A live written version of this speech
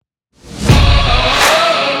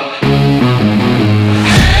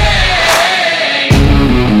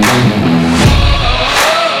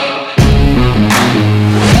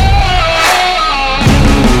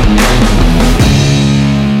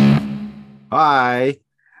Hi.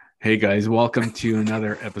 Hey guys, welcome to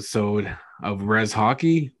another episode of Res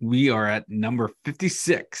Hockey. We are at number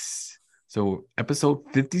 56. So episode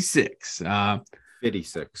 56.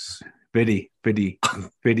 56. Biddy,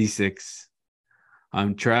 56.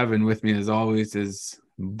 I'm Trav, and with me as always is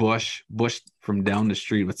Bush from down the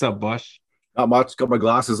street. What's up, Bush? Not much. Got my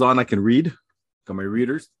glasses on. I can read. Got my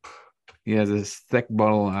readers. He has this thick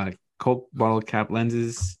bottle, Coke bottle cap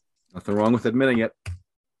lenses. Nothing wrong with admitting it.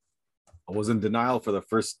 I was in denial for the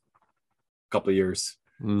first couple of years.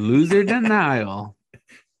 Loser denial.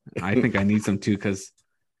 I think I need some too because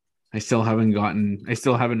I still haven't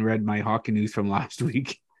read my hockey news from last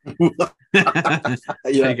week. I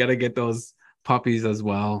gotta get those puppies as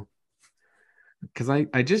well. Because I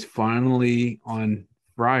just finally on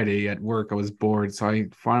Friday at work, I was bored. So I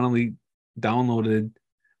finally downloaded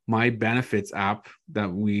my benefits app that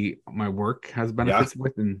my work has benefits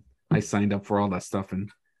with, and I signed up for all that stuff. And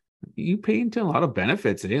you pay into a lot of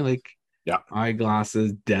benefits, like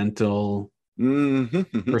eyeglasses, dental,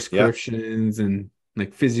 prescriptions, and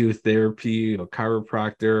like physiotherapy, a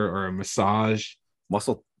chiropractor, or a massage.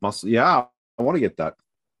 Muscle. Yeah, I want to get that.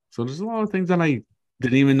 So there's a lot of things that I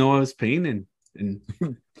didn't even know I was paying in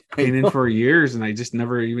paying in for years, and I just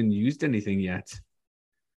never even used anything yet.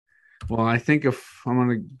 Well, I think if I'm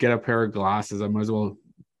gonna get a pair of glasses, I might as well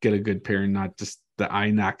get a good pair and not just the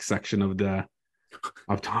INAC section of the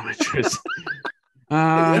optometrist.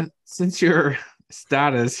 Since your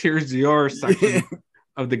status, here's your section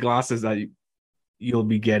of the glasses that you'll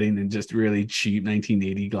be getting, in just really cheap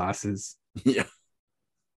 1980 glasses. Yeah.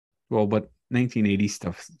 Well, but 1980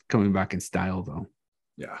 stuff's coming back in style, though.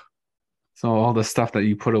 Yeah. So all the stuff that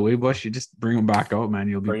you put away, Bush, you just bring them back out, man.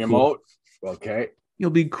 You'll be bring cool. them out. Okay. You'll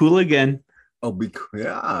be cool again. I'll be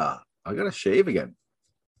yeah. I gotta shave again.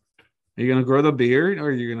 Are you gonna grow the beard or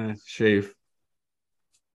are you gonna shave?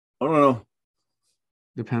 I don't know.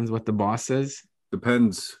 Depends what the boss says.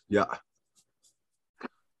 Depends. Yeah.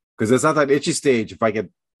 Because it's not that itchy stage. If I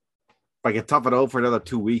could tough it out for another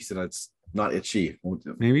 2 weeks and it's not itchy.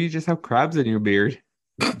 Maybe you just have crabs in your beard.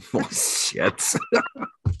 Oh shit.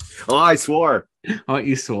 Oh, I swore. Oh,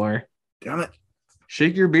 you swore. Damn it.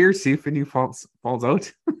 Shake your beard, see if any falls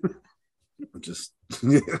out. Just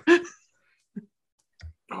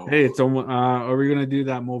Hey, it's almost are we gonna do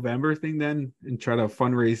that Movember thing then and try to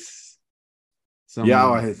fundraise some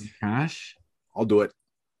cash? I'll do it.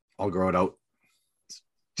 I'll grow it out.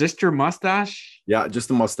 Just your mustache? Yeah, just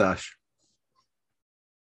the mustache.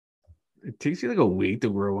 It takes you like a week to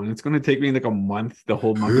grow one. It's gonna take me like a month, the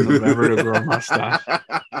whole month of November to grow a mustache.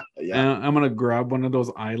 Yeah. And I'm gonna grab one of those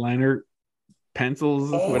eyeliner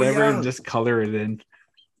pencils, and just color it in.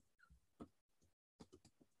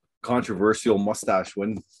 Controversial mustache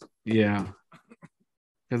win. Yeah.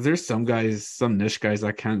 Because there's some niche guys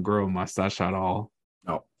that can't grow a mustache at all.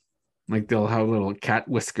 No. Like they'll have little cat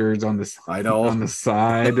whiskers on the on the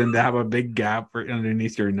side, and they have a big gap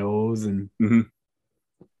underneath your nose. And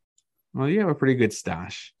well, you have a pretty good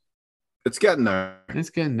stash. It's getting there.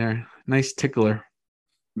 It's getting there. Nice tickler.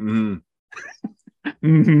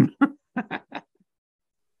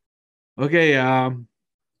 Okay.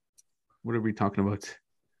 What are we talking about?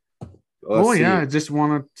 I just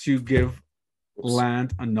wanted to give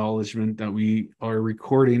land acknowledgement that we are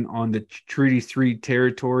recording on the Treaty 3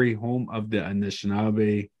 territory, home of the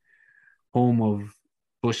Anishinaabe, home of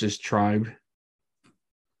Bush's tribe.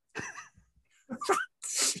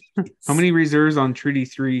 How many reserves on Treaty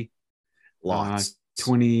 3? Lots.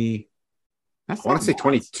 20. I want to say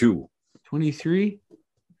 22. 23?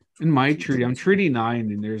 In my treaty, I'm Treaty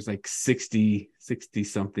 9, and there's like 60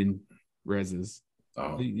 something reses.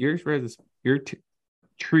 Oh. Your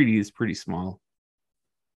treaty is pretty small.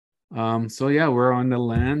 So yeah, we're on the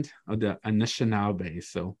land of the Anishinaabe.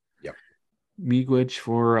 So yep. Miigwech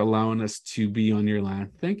for allowing us to be on your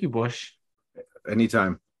land. Thank you, Bush.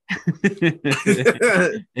 Anytime.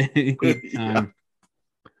 Yeah.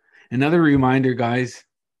 Another reminder, guys.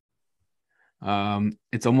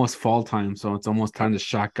 It's almost fall time, so it's almost time to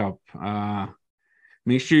shack up.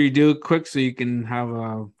 Make sure you do it quick so you can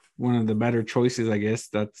have one of the better choices, I guess,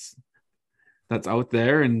 that's out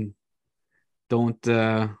there, and don't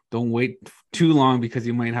wait too long because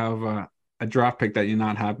you might have a draft pick that you're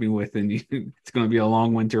not happy with, and it's going to be a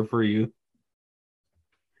long winter for you.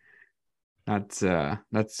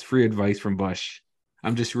 That's free advice from Bush.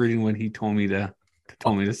 I'm just reading what he told me to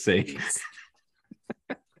say.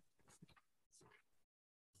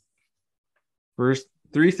 First,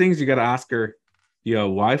 3 things you got to ask her. You have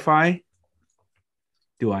Wi-Fi?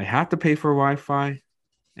 Do I have to pay for Wi-Fi?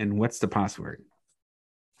 And what's the password?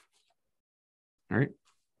 All right.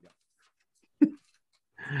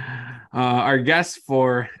 Our guest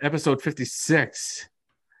for episode 56,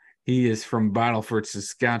 he is from Battleford,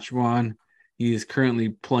 Saskatchewan. He is currently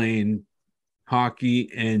playing hockey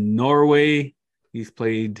in Norway. He's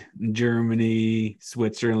played in Germany,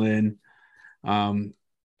 Switzerland,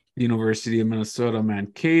 University of Minnesota,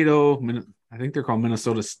 Mankato. I think they're called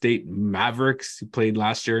Minnesota State Mavericks. He played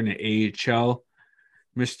last year in the AHL.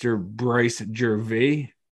 Mr. Bryce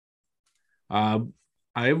Gervais. I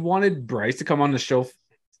wanted Bryce to come on the show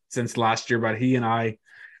since last year, but he and I,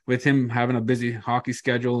 with him having a busy hockey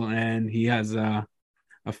schedule and he has a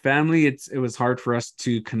family, it was hard for us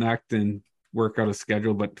to connect and work out a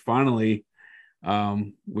schedule. But finally,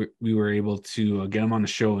 we were able to get him on the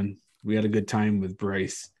show, and we had a good time with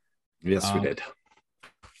Bryce. Yes, we did.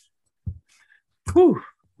 Whew,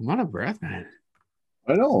 I'm out of breath, man.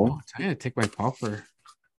 I know. I'm trying to take my popper.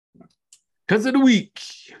 Cuz of the week.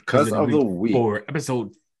 Cuz of the week. For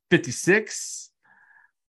episode 56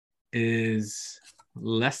 is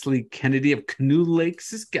Leslie Kennedy of Canoe Lake,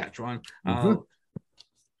 Saskatchewan.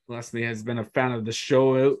 Leslie has been a fan of the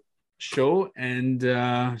show,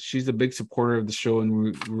 and she's a big supporter of the show, and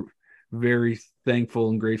we're very thankful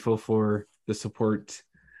and grateful for the support.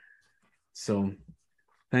 So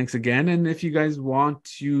thanks again. And if you guys want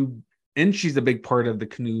to, and she's a big part of the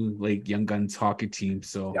Canoe Lake Young Guns hockey team.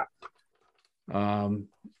 So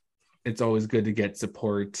it's always good to get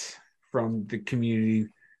support from the community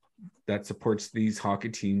that supports these hockey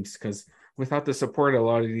teams, because without the support, a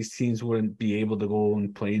lot of these teams wouldn't be able to go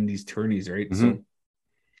and play in these tourneys, right? Mm-hmm.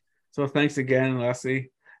 So thanks again, Leslie.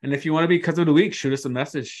 And if you want to be Cuz of the Week, shoot us a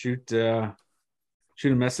message. Shoot a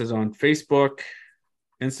message on Facebook,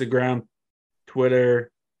 Instagram,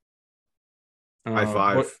 Twitter.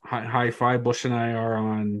 High five. Bush and I are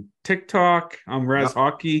on TikTok. I'm Raz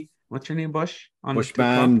Hockey. What's your name, Bush? On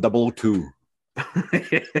Bushman 22.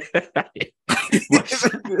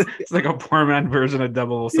 It's like a poor man version of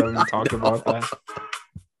 007. Talk about that.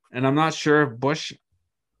 And I'm not sure if Bush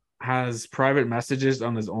has private messages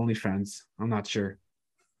on his OnlyFans. I'm not sure.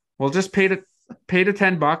 Well, just pay the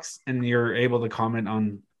 $10 and you're able to comment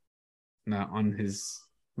on his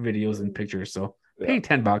videos and pictures. So pay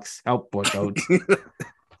 $10, help Bush out.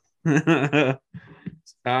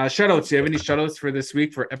 Shoutouts. Do you have any shoutouts for this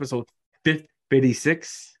week for episode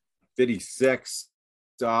 56? 56.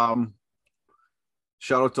 Shout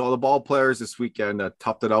out to all the ball players this weekend that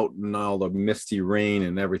toughed it out in all the misty rain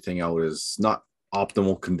and everything out. Is not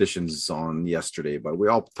optimal conditions on yesterday, but we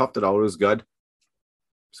all toughed it out. It was good.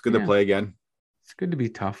 It's good to play again. It's good to be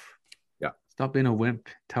tough. Yeah. Stop being a wimp.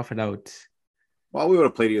 Tough it out. Well, we would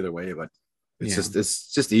have played either way, but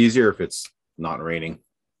it's just easier if it's not raining.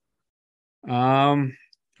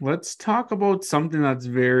 Let's talk about something that's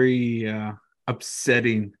very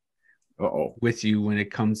upsetting with you when it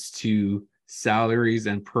comes to salaries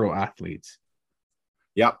and pro athletes.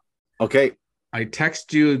 Yep. Okay. I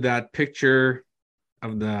text you that picture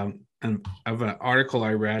of an article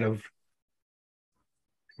I read of.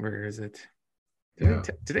 Where is it?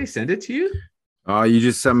 Did I send it to you? You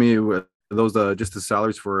just sent me those just the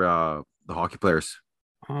salaries for the hockey players.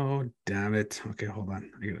 Oh, damn it. Okay, hold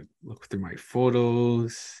on. I gotta look through my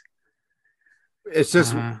photos. It's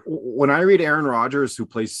just when I read Aaron Rodgers, who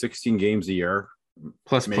plays 16 games a year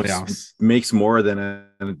plus playoffs, makes more than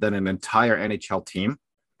an entire NHL team.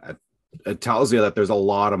 It tells you that there's a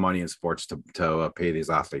lot of money in sports to pay these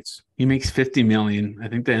athletes. He makes $50 million. I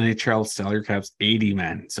think the NHL salary cap's $80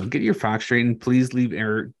 million. So get your facts straight and please leave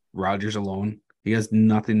Aaron Rodgers alone. He has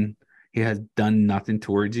nothing. He has done nothing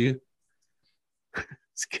towards you.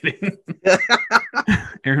 Just kidding.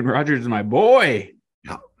 Aaron Rodgers is my boy.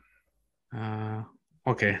 Yeah.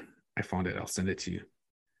 Okay. I found it. I'll send it to you.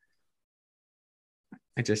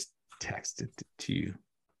 I just texted it to you.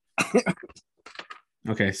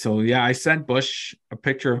 Okay. So, I sent Bush a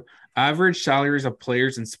picture of average salaries of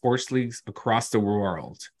players in sports leagues across the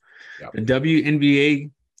world. Yep. The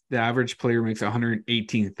WNBA, the average player makes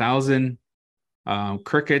 $118,000.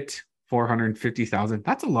 Cricket, $450,000.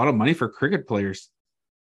 That's a lot of money for cricket players.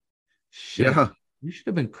 Shit. Yeah, you should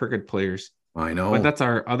have been cricket players. I know, but that's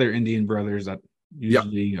our other Indian brothers that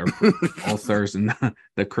usually are all stars in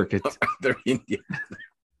the cricket. They're Indian.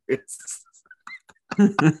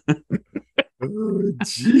 Oh,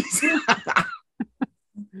 jeez.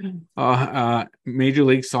 Major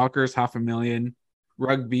League Soccer is $500,000.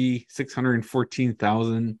 Rugby,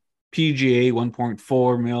 $614,000. PGA,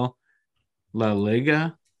 $1.4 million. La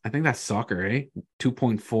Liga, I think that's soccer, eh?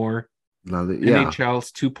 2.4.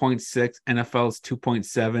 NHL's 2.6. NFL's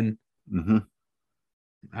 2.7. Mm-hmm.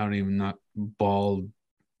 I don't even know.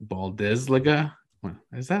 Bundesliga. What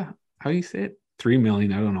is that? How do you say it? $3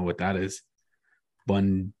 million. I don't know what that is.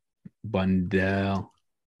 Bund Bundel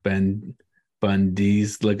Ben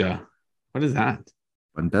Bundesliga. What is that?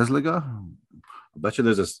 Bundesliga? I bet you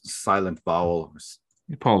there's a silent vowel.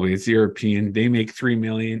 Probably it's European. They make 3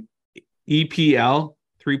 million. EPL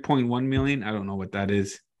 3.1 million. I don't know what that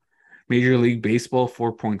is. Major League Baseball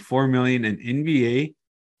 4.4 million and NBA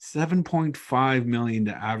 7.5 million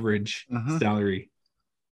to average salary.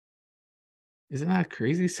 Isn't that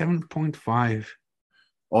crazy? 7.5.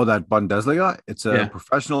 Oh, that Bundesliga? It's a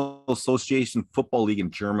professional association football league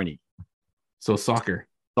in Germany. So soccer.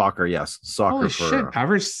 Soccer, yes. Soccer. Holy shit.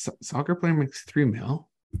 Average soccer player makes 3 mil.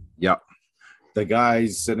 Yeah. The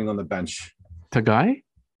guy's sitting on the bench. The guy.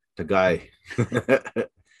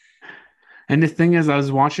 And the thing is, I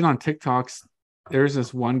was watching on TikToks, there's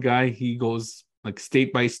this one guy, he goes like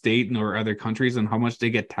state by state or other countries and how much they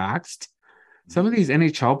get taxed. Some of these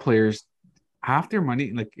NHL players, half their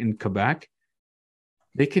money, like in Quebec,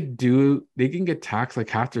 they can get taxed like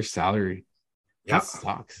half their salary. Yeah. That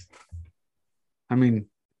sucks. I mean,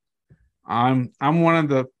 I'm one of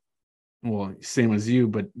the, well, same as you,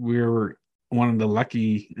 but we're one of the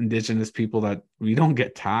lucky Indigenous people that we don't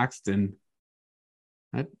get taxed. And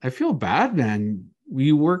I feel bad, man.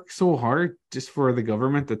 We work so hard just for the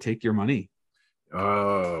government to take your money.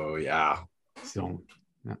 Oh, yeah. So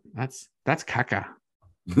that's caca.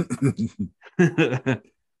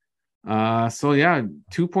 So yeah,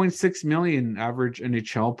 2.6 million average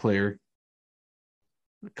NHL player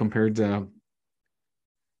compared to,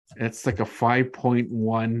 it's like a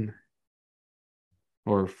 5.1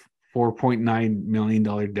 or $4.9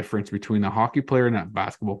 million difference between a hockey player and a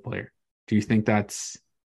basketball player. Do you think that's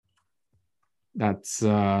what's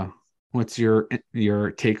your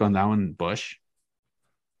take on that one, Bush?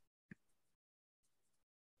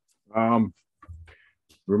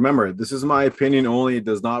 Remember, this is my opinion only. It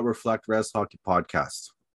does not reflect Res Hockey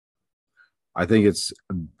Podcast. I think it's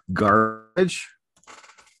garbage.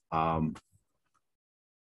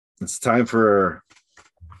 It's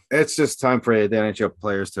just time for the NHL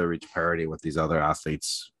players to reach parity with these other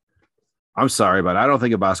athletes. I'm sorry, but I don't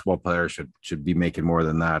think a basketball player should be making more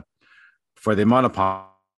than that for the amount of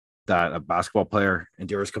that a basketball player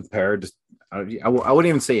endures compared to, I wouldn't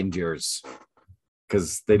even say endures,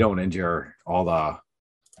 because they don't endure all the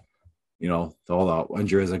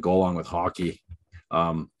injuries that go along with hockey.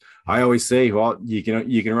 I always say, well, you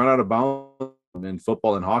can run out of bounds in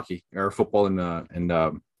football and hockey, or football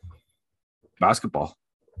and basketball.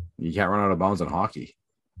 You can't run out of bounds in hockey.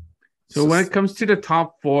 So when it comes to the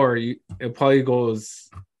top four, it probably goes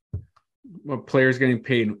what players getting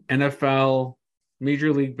paid: NFL,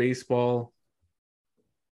 Major League Baseball,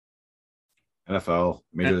 NFL,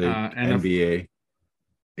 Major League, NBA.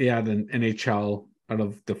 Yeah, then NHL out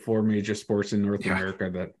of the four major sports in North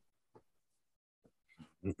America.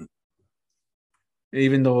 That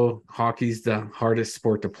even though hockey's the hardest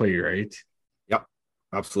sport to play, right? Yep,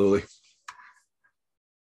 absolutely.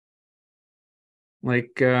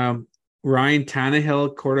 Like Ryan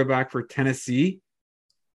Tannehill, quarterback for Tennessee,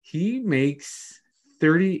 he makes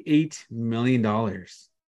 $38 million.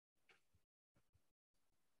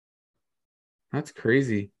 That's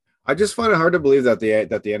crazy. I just find it hard to believe that the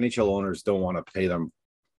NHL owners don't want to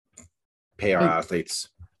pay our athletes.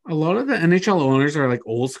 A lot of the NHL owners are like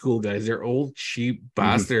old school guys. They're old cheap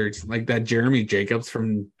bastards, like that Jeremy Jacobs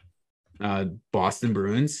from Boston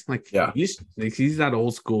Bruins. He's that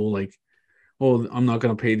old school. Like, oh, I'm not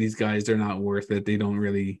gonna pay these guys. They're not worth it. They don't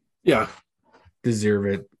really deserve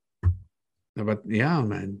it. But yeah,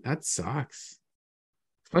 man, that sucks.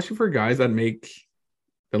 Especially for guys that make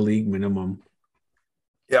the league minimum.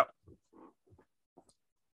 Yeah.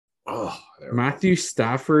 Oh, Matthew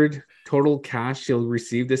Stafford, total cash he'll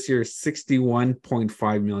receive this year is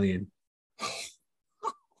 $61.5 million.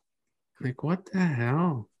 Like, what the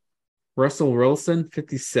hell? Russell Wilson,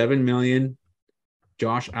 $57 million.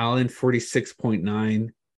 Josh Allen, $46.9.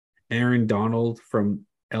 Aaron Donald from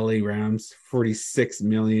LA Rams, $46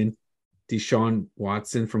 million. Deshaun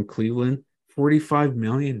Watson from Cleveland, $45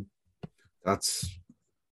 million. I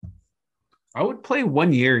would play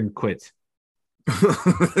 1 year and quit.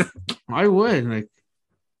 I would. Like,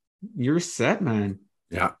 you're set, man.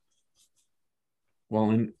 Yeah.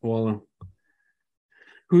 Well,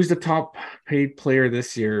 who's the top paid player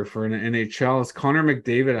this year for an NHL? It's Connor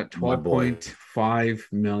McDavid at $12.5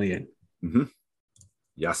 million. Mm-hmm.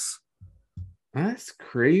 Yes. That's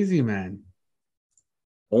crazy, man.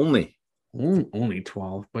 Only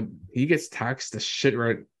 12, but he gets taxed the shit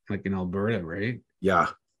right, like in Alberta, right? Yeah.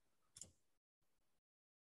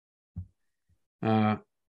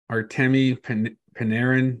 Artemi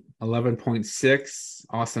Panarin, 11.6.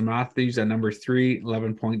 Austin Matthews at number 3,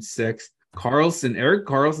 11.6. Erik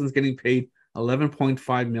Karlsson's getting paid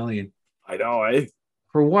 $11.5 million. I know, eh?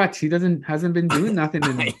 For what? He hasn't been doing nothing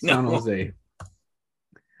in San Jose.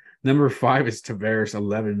 Number 5 is Tavares,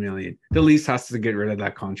 $11 million. The Leafs has to get rid of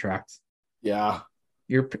that contract. Yeah.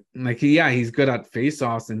 You're like, he's good at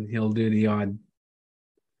faceoffs and he'll do the odd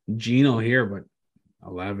Gino here, but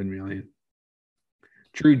 $11 million.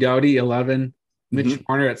 Drew Doughty, 11. Mitch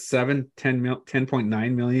Marner at 7,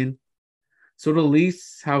 10.9 million. So the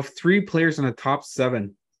Leafs have 3 players in the top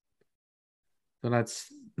 7. So that's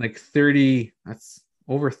like 30. That's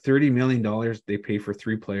over $30 million they pay for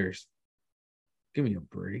 3 players. Give me a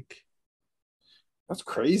break. That's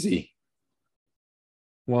crazy.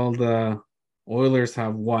 Well, the Oilers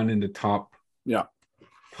have 1 in the top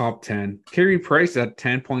 10. Carey Price at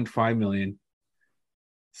 10.5 million.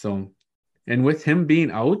 So, and with him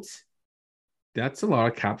being out, that's a lot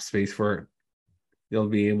of cap space for they'll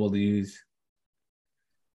be able to use.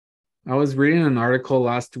 I was reading an article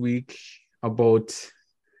last week about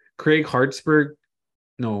Craig Hartsburg.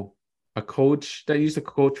 No, a coach that used to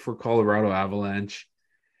coach for Colorado Avalanche.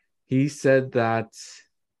 He said that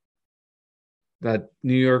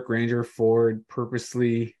New York Ranger forward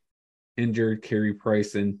purposely injured Carey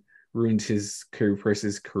Price and ruined Carey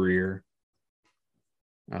Price's career.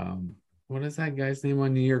 What is that guy's name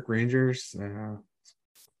on New York Rangers?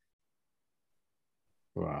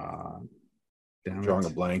 Drawing a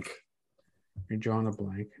blank. You're drawing a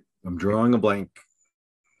blank. I'm drawing a blank.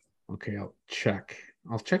 Okay, I'll check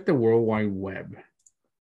the World Wide Web.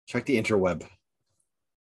 Check the interweb.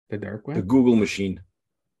 The dark web? The Google machine.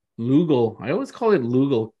 Lugal. I always call it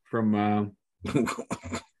Lugal from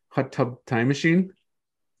Hot Tub Time Machine.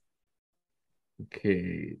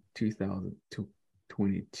 Okay,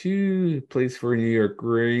 2022. Plays for New York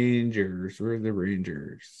Rangers. Where are the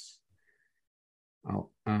Rangers?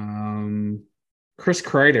 Chris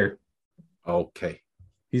Kreider. Okay.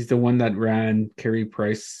 He's the one that ran Carey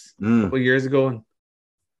Price a couple years ago.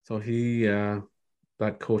 So he,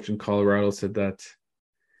 that coach in Colorado said that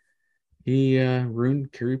he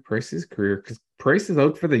ruined Carey Price's career because Price is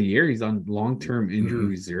out for the year. He's on long-term injury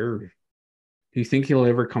reserve. Do you think he'll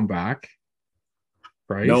ever come back?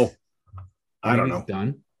 Price? No. I don't know. He's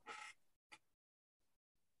done?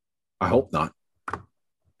 I hope not.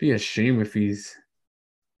 Be a shame if he's...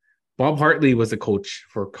 Bob Hartley was the coach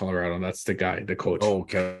for Colorado. That's the guy, the coach.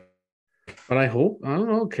 Okay. But I don't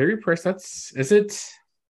know, Carey Price, is it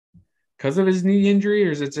because of his knee injury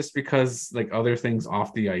or is it just because like other things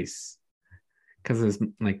off the ice? Because it's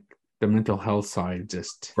like the mental health side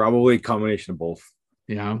just... Probably a combination of both.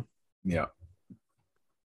 Yeah. Yeah.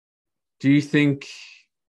 Do you think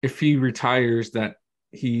if he retires that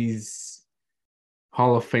he's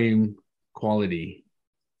Hall of Fame quality?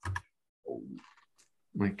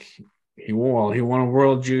 Like he won a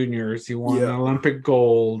World Juniors, he won Olympic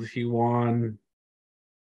gold, he won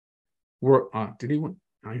did he win?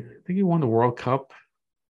 I think he won the World Cup.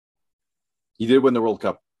 He did win the World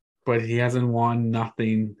Cup, but he hasn't won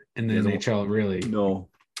nothing in the NHL really. No.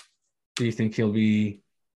 Do you think he'll be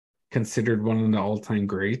considered one of the all-time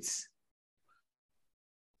greats?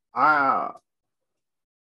 Like,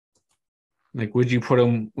 would you put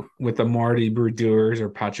him with the Marty Brodeurs or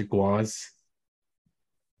Patrick Roy?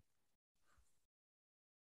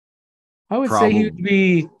 I would say he would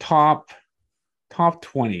be top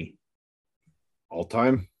 20. All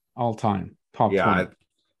time? All time. Top 20.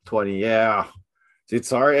 20, yeah. It's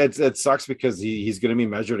hard. It sucks because he's going to be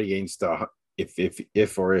measured against if he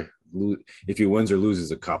wins or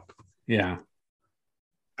loses a cup. Yeah.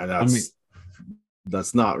 And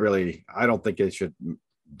that's not really, I don't think it should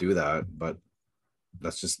do that, but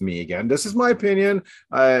that's just me again. This is my opinion,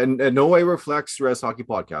 and in no way reflects Res Hockey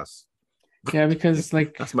Podcast. Yeah, because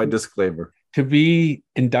like that's my disclaimer. To be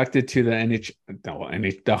inducted to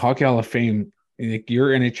the Hockey Hall of Fame, like your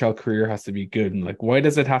NHL career has to be good. And like, why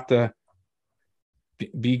does it have to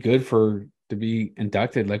be good to be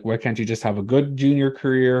inducted? Like, why can't you just have a good junior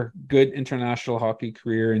career, good international hockey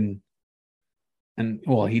career, and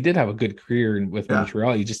well, he did have a good career with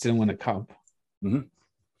Montreal. He just didn't win a cup. Mm-hmm.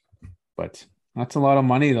 But that's a lot of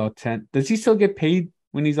money, though. Does he still get paid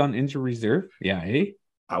when he's on injury reserve? Yeah,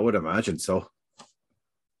 I would imagine so.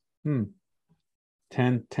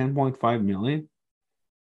 10.5 million.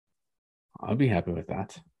 I'll be happy with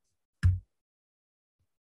that.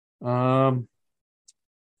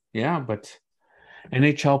 Yeah, but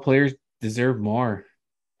NHL players deserve more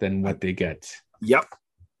than what they get. Yep.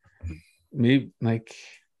 Maybe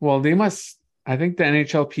they must. I think the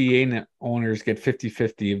NHLPA owners get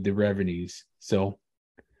 50-50 of the revenues. So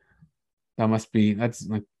that's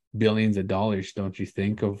like billions of dollars, don't you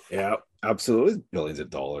think? Absolutely, billions of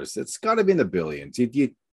dollars. It's got to be in the billions.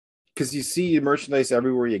 Because you see merchandise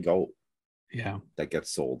everywhere you go. Yeah, that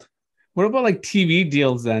gets sold. What about like TV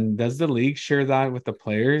deals then? Does the league share that with the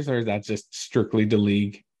players, or is that just strictly the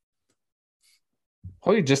league?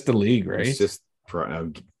 Probably just the league, right? It's just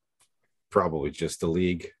probably just the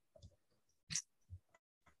league.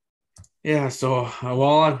 Yeah, so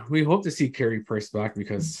well, we hope to see Carey Price back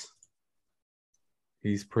because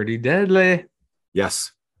he's pretty deadly.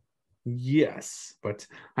 Yes. Yes, but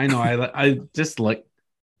I know I just like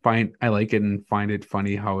I like it and find it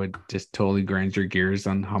funny how it just totally grinds your gears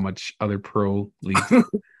on how much other pro leagues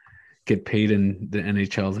get paid in the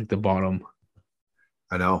NHL is like the bottom.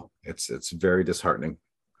 I know. It's very disheartening.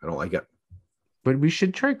 I don't like it. But we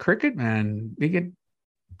should try cricket, man. We get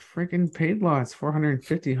freaking paid lots,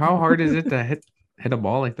 450. How hard is it to hit a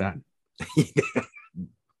ball like that? Yeah.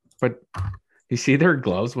 But you see their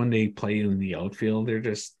gloves when they play in the outfield, they're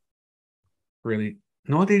just really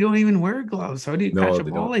no, they don't even wear gloves. How do you catch a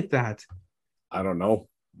ball like that? I don't know.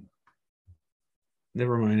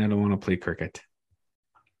 Never mind. I don't want to play cricket.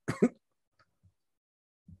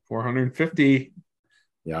 450.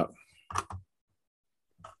 Yeah.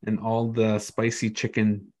 And all the spicy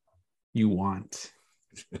chicken you want.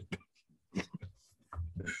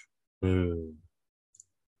 All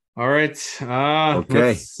right. Okay.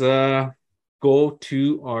 Let's go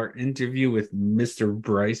to our interview with Mr.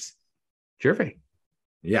 Bryce Gervais.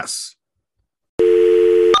 Yes.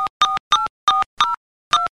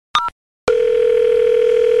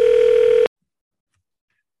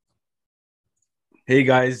 Hey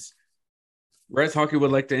guys, Reds Hockey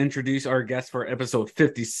would like to introduce our guest for episode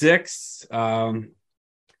 56.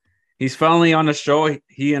 He's finally on the show.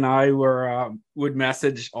 He and I would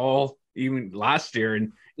message all even last year,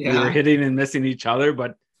 and we were hitting and missing each other.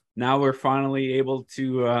 But now we're finally able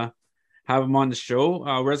to have him on the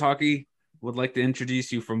show. Reds Hockey would like to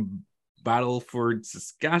introduce you from Battleford,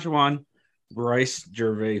 Saskatchewan, Bryce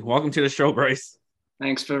Gervais. Welcome to the show, Bryce.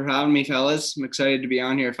 Thanks for having me, fellas. I'm excited to be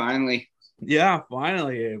on here finally. Yeah,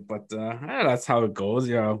 finally. But that's how it goes.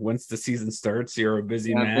 Yeah, once the season starts, you're a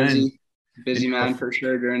busy man. Busy man for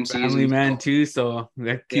sure during season. Family man too, so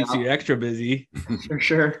that keeps you extra busy. For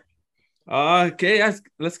sure. Okay,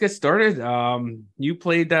 let's get started. You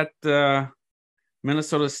played at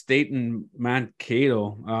Minnesota State in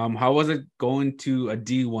Mankato. How was it going to a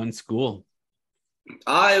D1 school?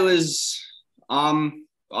 It was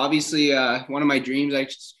obviously one of my dreams. I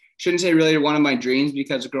shouldn't say really one of my dreams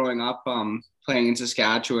because growing up playing in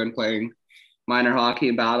Saskatchewan, playing minor hockey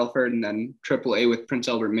in Battleford, and then AAA with Prince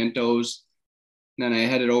Albert Mintos. And then I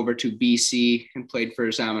headed over to BC and played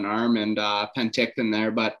for Salmon Arm and Penticton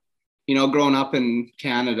there. But you know, growing up in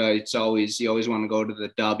Canada, you always want to go to the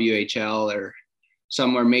WHL or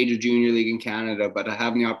somewhere major junior league in Canada. But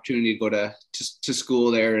having the opportunity to go to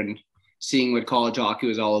school there and seeing what college hockey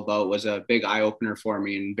was all about was a big eye opener for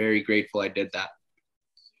me, and very grateful I did that.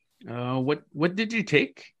 What did you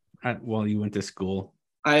take while you went to school?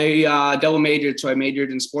 I double majored, so I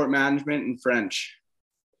majored in sport management and French.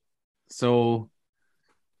 So,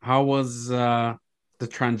 how was the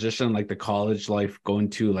transition, like the college life, going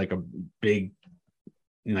to like a big,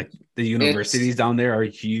 you know, like the universities down there are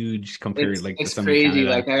huge compared to it's crazy.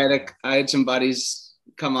 Like I had some buddies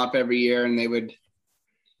come up every year, and they would,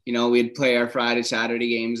 you know, we'd play our Friday, Saturday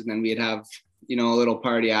games, and then we'd have, you know, a little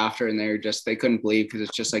party after, and they couldn't believe because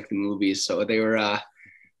it's just like the movies. So they were,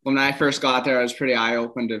 when I first got there, I was pretty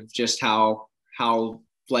eye-opened of just how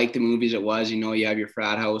like the movies it was. You know, you have your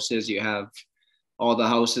frat houses, you have all the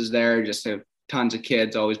houses there, just have tons of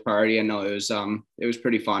kids always party. I know it was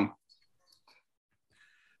pretty fun.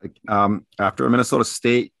 After Minnesota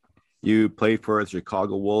State, you played for the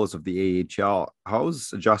Chicago Wolves of the AHL.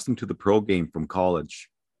 How's adjusting to the pro game from college?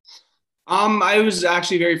 I was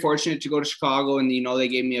actually very fortunate to go to Chicago, and you know, they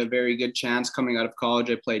gave me a very good chance coming out of college.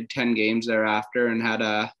 I played 10 games thereafter and had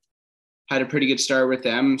a pretty good start with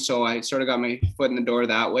them. So I sort of got my foot in the door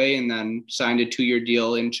that way, and then signed a 2-year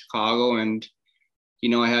deal in Chicago. And you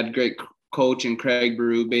know, I had a great coach in Craig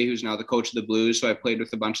Berube, who's now the coach of the Blues. So I played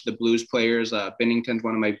with a bunch of the Blues players. Binnington's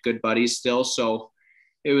one of my good buddies still. So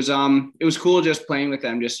it was cool just playing with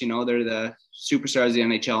them. Just, you know, they're the superstars of the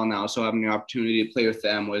NHL now. So having the opportunity to play with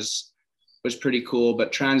them was pretty cool.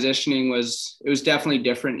 But transitioning was definitely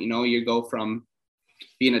different. You know, you go from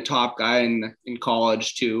being a top guy in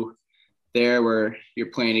college to there where you're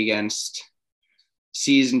playing against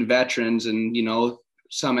seasoned veterans and, you know,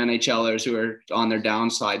 some NHLers who are on their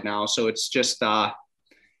downside now. So it's just,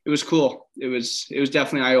 it was cool. It was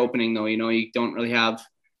definitely eye-opening though. You know, you don't really have,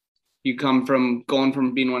 you come from going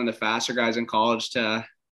from being one of the faster guys in college to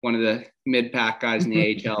one of the mid-pack guys in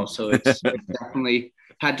the AHL. So it's definitely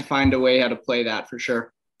had to find a way how to play that for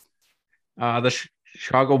sure. The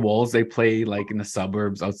Chicago Wolves, they play like in the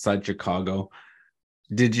suburbs outside Chicago.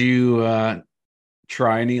 Did you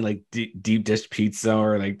try any like deep dish pizza,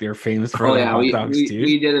 or like they're famous for their hot dogs too?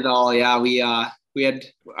 We did it all. Yeah, we had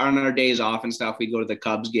on our days off and stuff, we'd go to the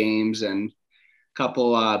Cubs games and a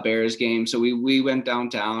couple Bears games. So we went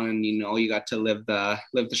downtown, and you got to live the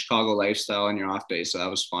Chicago lifestyle on your off days. So that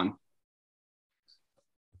was fun.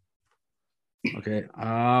 Okay.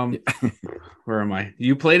 Where am I?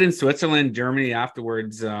 You played in Switzerland, Germany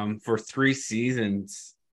afterwards for 3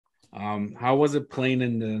 seasons. How was it playing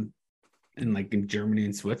in Germany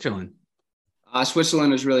and Switzerland?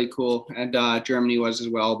 Switzerland was really cool, and Germany was as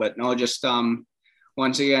well. But no, just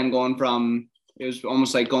once again, it was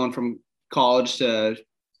almost like going from college to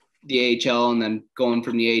the AHL, and then going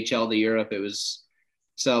from the AHL to Europe. It's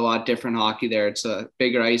a lot different hockey there. It's a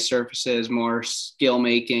bigger ice surfaces, more skill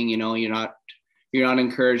making. You're not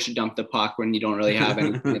encouraged to dump the puck when you don't really have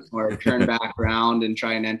anything. It's more turn back around and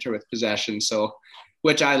try and enter with possession. So,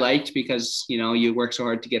 which I liked, because you work so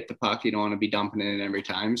hard to get the puck, you don't want to be dumping it in every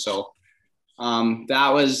time. So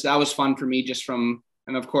that was fun for me,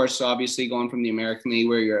 and of course, obviously going from the American League,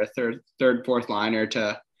 where you're a third, fourth liner,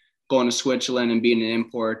 to going to Switzerland and being an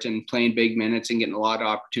import and playing big minutes and getting a lot of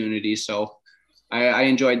opportunities. So I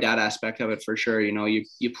enjoyed that aspect of it for sure.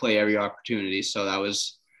 You play every opportunity. So that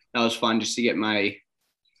was fun, just to get my,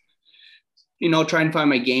 try and find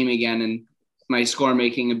my game again and my score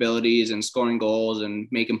making abilities and scoring goals and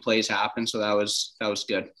making plays happen. So that was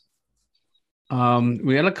good.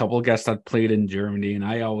 We had a couple of guests that played in Germany, and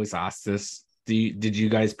I always ask this: did you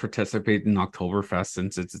guys participate in Oktoberfest,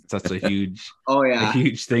 since it's such a huge, a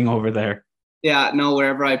huge thing over there? Yeah, no,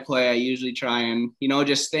 wherever I play, I usually try and,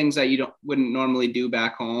 just things that you wouldn't normally do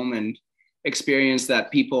back home, and experience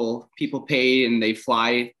that people pay and they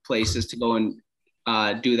fly places to go and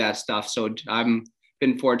do that stuff. So I'm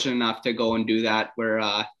been fortunate enough to go and do that, where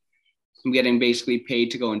I'm getting basically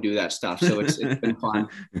paid to go and do that stuff. So it's been fun.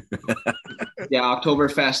 Yeah,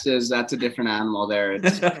 Oktoberfest that's a different animal there.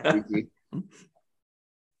 It's crazy.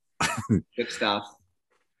 Good stuff.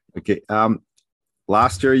 Okay.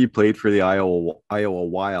 Last year you played for the Iowa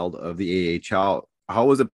Wild of the AHL. How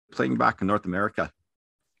was it playing back in North America?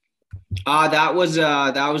 That was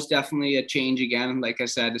definitely a change again. Like I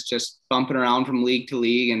said, it's just bumping around from league to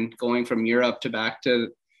league and going from Europe to back to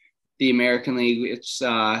the American League. It's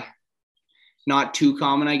not too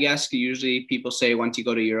common, I guess. Usually people say once you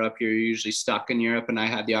go to Europe, you're usually stuck in Europe. And I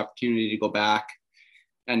had the opportunity to go back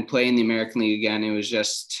and play in the American League again. It was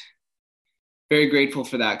just very grateful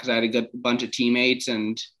for that, because I had a good bunch of teammates,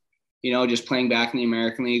 and, just playing back in the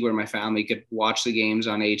American League where my family could watch the games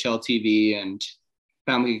on AHL TV and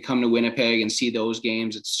family could come to Winnipeg and see those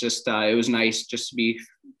games. It's just, it was nice just to be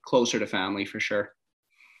closer to family for sure.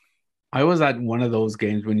 I was at one of those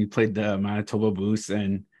games when you played the Manitoba Moose,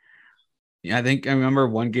 and yeah, I remember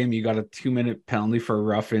one game you got a 2-minute penalty for a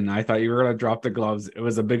roughing. I thought you were gonna drop the gloves. It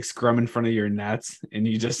was a big scrum in front of your nets, and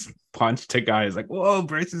you just punched a guy. It's like, whoa,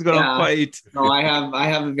 Bryce is gonna fight. No, I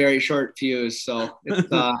have a very short fuse, so it's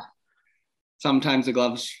sometimes the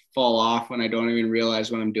gloves fall off when I don't even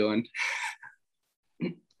realize what I'm doing.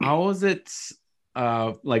 How was it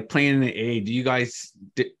like playing in the A? Do you guys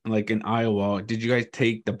like in Iowa? Did you guys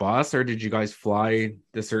take the bus, or did you guys fly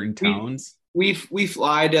to certain towns? We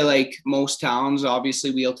fly to like most towns.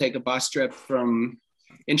 Obviously, we'll take a bus trip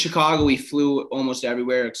in Chicago. We flew almost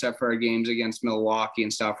everywhere except for our games against Milwaukee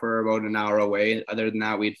and stuff. We're about an hour away. Other than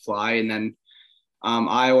that, we'd fly. And then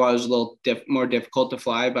Iowa was a little more difficult to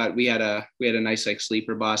fly, but we had a nice like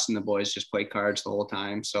sleeper bus, and the boys just played cards the whole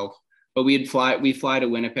time. So, but we fly to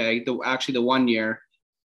Winnipeg. The 1 year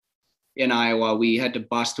in Iowa, we had to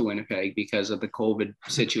bus to Winnipeg because of the COVID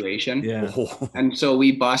situation. Yeah. And so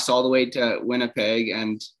we bused all the way to Winnipeg,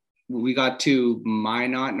 and we got to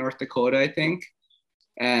Minot, North Dakota, I think.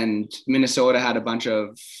 And Minnesota had a bunch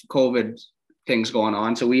of COVID things going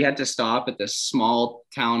on. So we had to stop at this small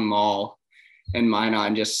town mall in Minot,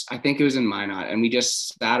 and I think it was in Minot. And we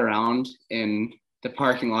just sat around in the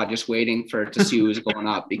parking lot just waiting to see who was going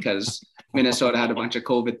up, because Minnesota had a bunch of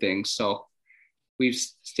COVID things. So we've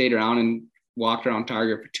stayed around and walked around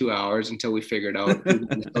Target for 2 hours until we figured out who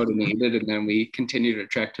Minnesota needed, and then we continued to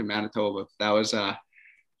trek to Manitoba. That was a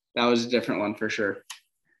different one for sure.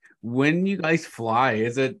 When you guys fly,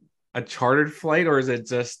 is it a chartered flight, or is it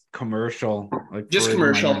just commercial? Like just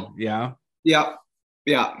commercial. Yeah.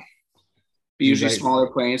 Usually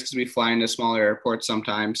smaller planes, because we fly into smaller airports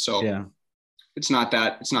sometimes. So yeah, it's not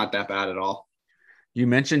that bad at all. You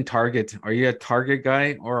mentioned Target. Are you a Target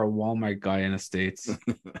guy or a Walmart guy in the States?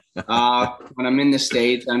 When I'm in the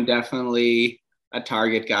States, I'm definitely a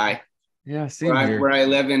Target guy. Yeah, same here. Where I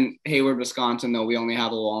live in Hayward, Wisconsin, though, we only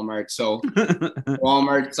have a Walmart. So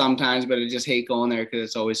Walmart sometimes, but I just hate going there because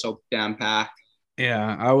it's always so damn packed.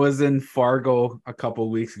 Yeah, I was in Fargo a couple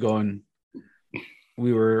weeks ago, and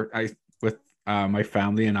with my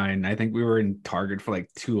family and I think we were in Target for like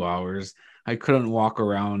 2 hours. I couldn't walk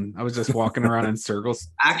around. I was just walking around in circles.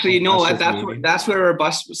 Actually, no, that's where our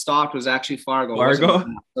bus stopped, was actually Fargo. Fargo?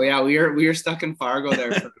 So yeah, we were stuck in Fargo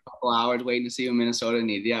there for a couple hours waiting to see what Minnesota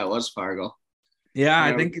needed. Yeah, it was Fargo. Yeah,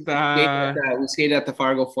 I think we skated at the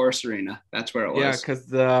Fargo Force Arena. That's where it was. Yeah, because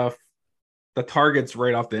the Target's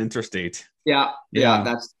right off the interstate. Yeah,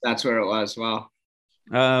 that's where it was. Wow.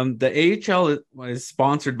 The AHL was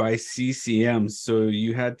sponsored by CCM, so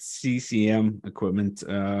you had CCM equipment.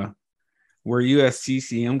 Were you a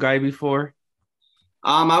CCM guy before?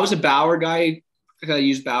 I was a Bauer guy. I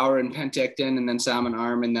used Bauer in Penticton and then Salmon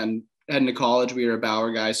Arm, and then heading to college, we were a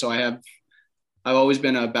Bauer guy. So I've always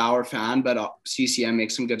been a Bauer fan, but CCM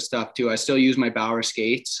makes some good stuff too. I still use my Bauer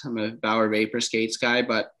skates. I'm a Bauer Vapor skates guy,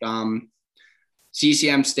 but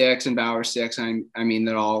CCM sticks and Bauer sticks, I mean,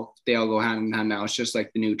 they all go hand in hand now. It's just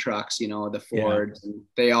like the new trucks, the Fords, and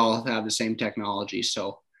they all have the same technology.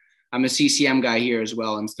 So I'm a CCM guy here as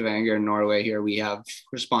well in Stavanger in Norway. Here we're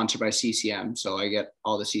sponsored by CCM, so I get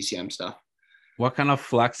all the CCM stuff. What kind of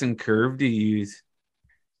flex and curve do you use?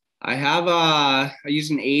 I use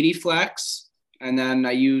an 80 flex, and then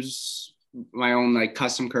I use my own like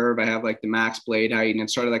custom curve. I have like the max blade height, and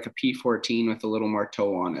it's sort of like a P14 with a little more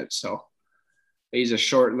toe on it. So I use a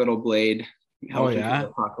short little blade. Oh yeah,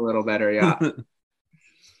 talk a little better. Yeah.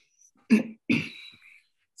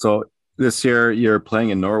 So this year you're playing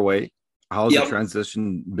in Norway. How's the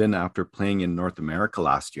transition been after playing in North America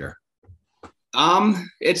last year?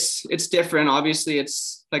 It's different. Obviously,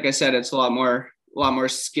 it's like I said, it's a lot more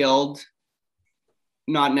skilled.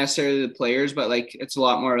 Not necessarily the players, but like it's a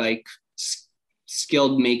lot more like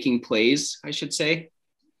skilled making plays, I should say.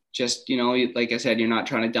 Just, like I said, you're not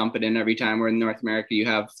trying to dump it in every time. Where in North America, you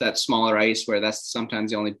have that smaller ice where that's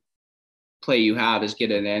sometimes the only play you have is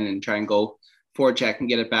get it in and try and go forecheck and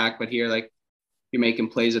get it back. But here, like, you're making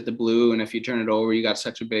plays at the blue, and if you turn it over, you got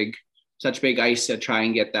such big ice to try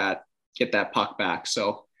and get that puck back.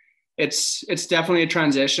 So it's definitely a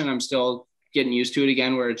transition. I'm still getting used to it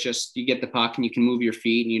again, where it's just you get the puck and you can move your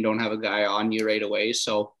feet and you don't have a guy on you right away.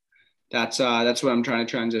 So that's what I'm trying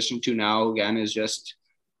to transition to now again, is just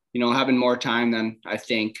having more time than I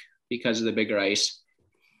think because of the bigger ice.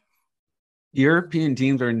 European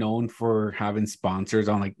teams are known for having sponsors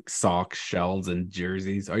on like socks, shells, and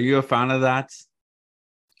jerseys. Are you a fan of that?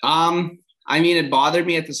 I mean, it bothered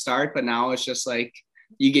me at the start, but now it's just like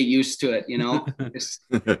you get used to it,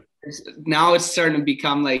 now it's starting to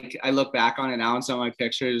become like, I look back on it now and some of my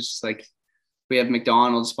pictures, like we have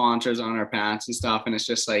McDonald's sponsors on our pants and stuff, and it's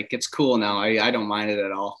just like, it's cool now. I don't mind it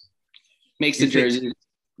at all.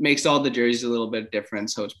 Makes all the jerseys a little bit different,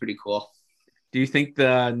 so it's pretty cool. Do you think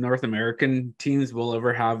the North American teams will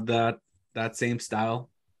ever have that same style?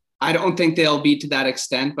 I don't think they'll be to that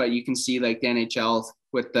extent, but you can see like the NHL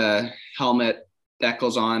with the helmet that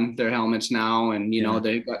goes on their helmets now, and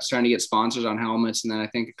they're starting to get sponsors on helmets, and then I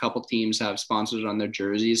think a couple teams have sponsors on their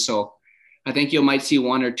jerseys. So I think you might see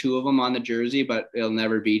one or two of them on the jersey, but it'll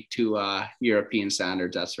never be to European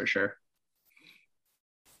standards, that's for sure.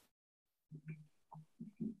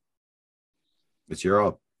 It's your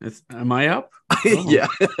up. Am I up? Oh. Yeah.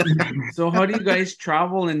 So how do you guys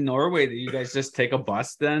travel in Norway? Do you guys just take a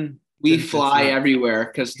bus then? We fly everywhere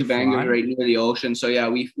because Stavanger is right near the ocean. So yeah,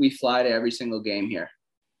 we fly to every single game here.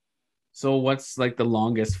 So what's like the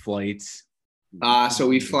longest flights? So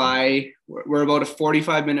we're about a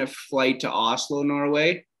 45-minute flight to Oslo,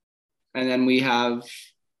 Norway. And then we have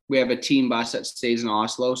a team bus that stays in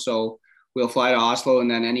Oslo. So we'll fly to Oslo, and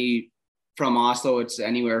then from Oslo, it's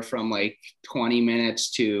anywhere from like 20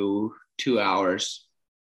 minutes to 2 hours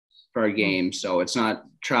for a game. So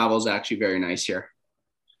travel's actually very nice here.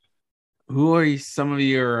 Who are some of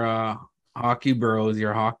your hockey bros,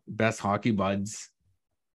 your best hockey buds?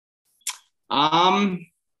 I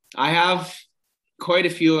have quite a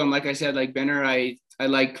few of them. Like I said, like Benner, I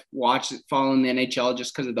like following the NHL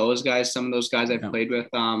just because of those guys. Some of those guys I've played with.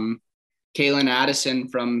 Kalen Addison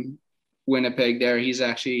from Winnipeg there.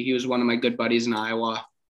 He was one of my good buddies in Iowa.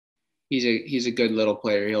 He's a good little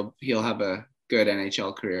player. He'll have a good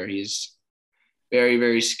NHL career. He's very,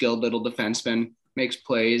 very skilled little defenseman, makes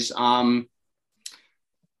plays. Hard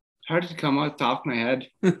to come off the top of my head.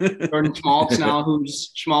 Jordan Schmaltz now,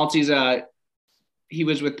 Schmaltzy's he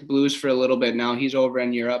was with the Blues for a little bit. Now he's over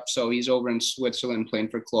in Europe, so he's over in Switzerland playing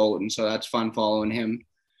for Cologne. So that's fun following him.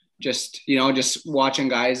 Just watching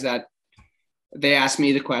guys that they ask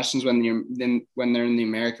me the questions when they're in the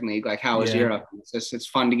American League, like how is Europe? It's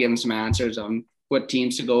fun to give them some answers on what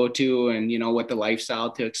teams to go to and what the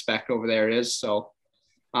lifestyle to expect over there is. So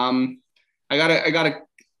I got a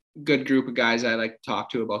good group of guys I like to talk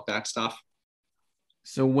to about that stuff.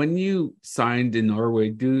 So when you signed in Norway,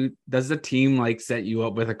 does the team like set you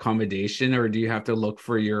up with accommodation, or do you have to look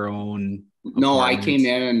for your own? No, I came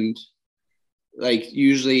in and like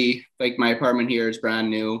usually like my apartment here is brand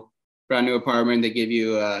new apartment. They give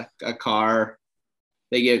you a car.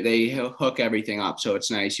 They hook everything up, so it's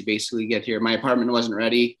nice. You basically get here. My apartment wasn't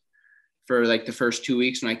ready for like the first 2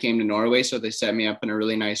 weeks when I came to Norway, so they set me up in a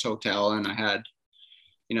really nice hotel, and I had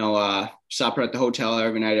supper at the hotel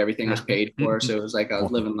every night. Everything was paid for. So it was like I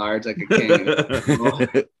was living large like a king.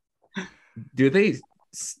 Do they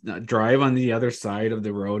drive on the other side of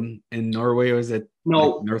the road in Norway, or is it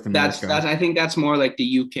no, North America? That's I think that's more like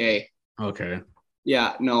the UK. Okay.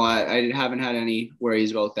 Yeah, no, I haven't had any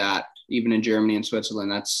worries about that. Even in Germany and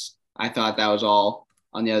Switzerland, I thought that was all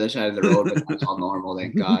on the other side of the road, but that's all normal,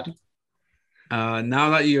 thank God.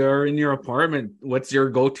 Now that you're in your apartment, what's your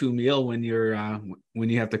go-to meal when you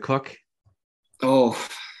have to cook? Oh,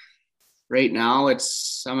 right now I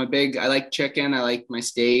like chicken. I like my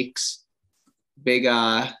steaks.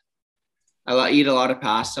 I eat a lot of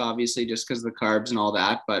pasta, obviously, just because of the carbs and all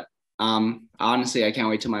that. But honestly, I can't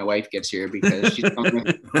wait till my wife gets here because she's coming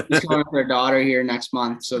with her daughter here next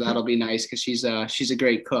month. So that'll be nice because she's a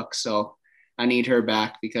great cook. So I need her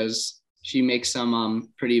back because she makes some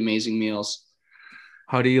pretty amazing meals.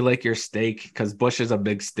 How do you like your steak? Because Bush is a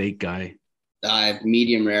big steak guy.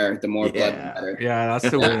 Medium rare. The more blood, the better. Yeah,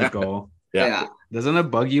 that's the way to go. Yeah. Doesn't it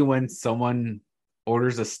bug you when someone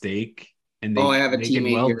orders a steak and they I have a make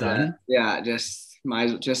teammate it well here done?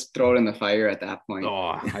 Just throw it in the fire at that point.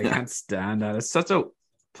 Oh, I can't stand that. It's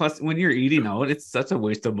plus when you're eating out, it's such a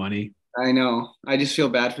waste of money. I know. I just feel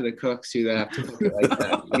bad for the cooks who have to cook it like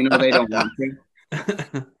that. They don't want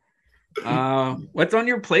to. What's on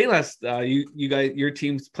your playlist? You guys, your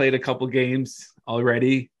team's played a couple games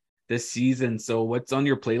already this season. So what's on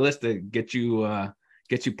your playlist to get you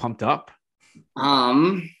pumped up?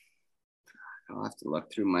 I'll have to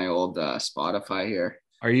look through my old Spotify here.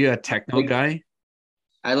 Are you a techno guy?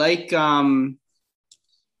 I like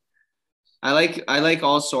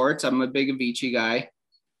all sorts. I'm a big Avicii guy.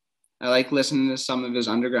 I like listening to some of his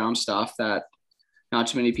underground stuff that not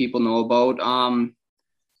too many people know about. More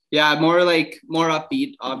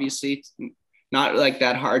upbeat, obviously. Not like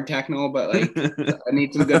that hard techno, but like I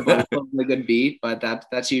need some good vocals and a good beat. But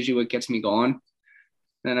that's usually what gets me going.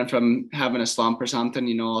 Then if I'm having a slump or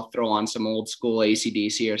something, I'll throw on some old school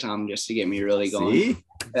AC/DC or something just to get me really going. See?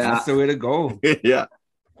 Yeah. That's the way to go. Yeah.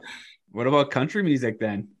 What about country music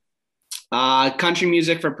then? Country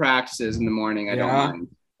music for practices in the morning. I don't mind.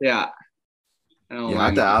 Yeah. You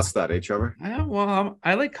have to ask that, Trevor?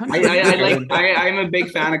 I like country. I'm a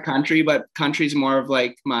big fan of country, but country's more of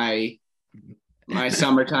like my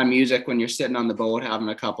summertime music when you're sitting on the boat having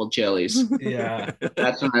a couple chilies. Yeah.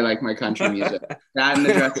 That's when I like my country music. That and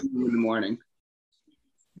the dressing room in the morning.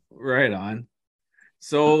 Right on.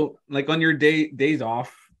 So like on your days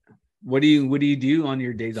off, what do you do on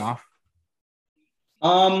your days off?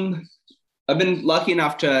 I've been lucky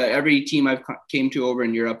enough to every team I've came to over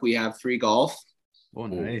in Europe, we have free golf. Oh,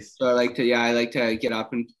 nice. So I like to get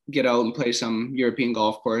up and get out and play some European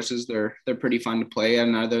golf courses. They're pretty fun to play.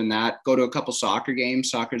 And other than that, go to a couple soccer games.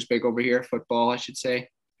 Soccer's big over here. Football, I should say.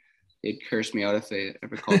 They'd curse me out if they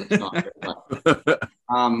ever called it soccer.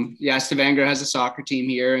 But, Stavanger has a soccer team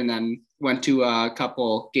here, and then went to a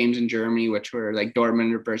couple games in Germany, which were like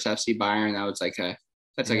Dortmund versus FC Bayern. That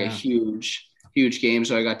was a huge game.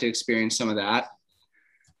 So I got to experience some of that.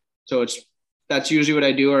 So that's usually what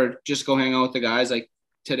I do, or just go hang out with the guys. Like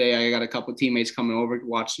today, I got a couple of teammates coming over to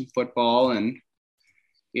watch some football and,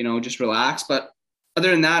 just relax. But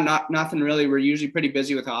other than that, nothing really. We're usually pretty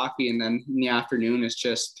busy with hockey. And then in the afternoon, it's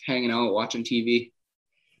just hanging out, watching TV.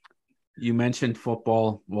 You mentioned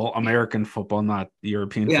football. Well, American football, not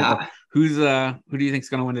European football. Who do you think is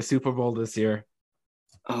going to win the Super Bowl this year?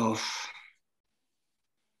 Oh,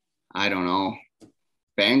 I don't know.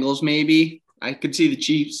 Bengals, maybe. I could see the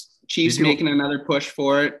Chiefs making another push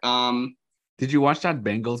for it. Did you watch that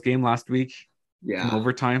Bengals game last week? Yeah. In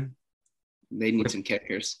overtime? They need some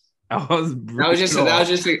kickers. That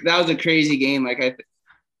was a crazy game. Like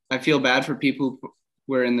I feel bad for people who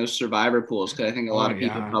were in those survivor pools, because I think a lot of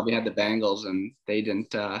people yeah. probably had the Bengals and they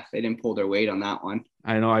didn't pull their weight on that one.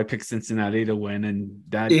 I know I picked Cincinnati to win, and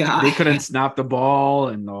that Yeah. they couldn't snap the ball,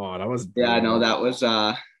 and that was Yeah, I know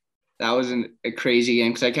brutal. that was a crazy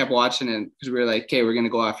game, because I kept watching it because we were like, okay, we're gonna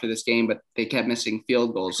go after this game, but they kept missing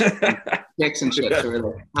field goals, kicks and shit. So we're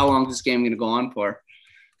like, how long is this game gonna go on for?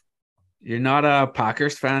 You're not a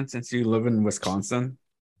Packers fan since you live in Wisconsin?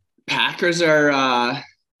 Packers are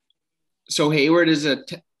so Hayward is a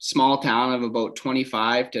small town of about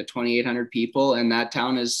 25 to 2,800 people, and that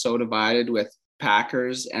town is so divided with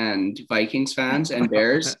Packers and Vikings fans and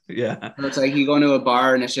Bears. Yeah. So it's like you go into a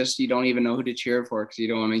bar and it's just you don't even know who to cheer for because you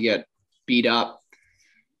don't want to get beat up.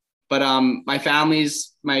 But my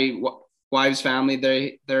wife's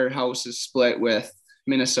family, their house is split with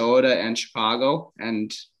Minnesota and Chicago,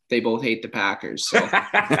 and they both hate the Packers. So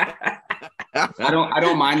I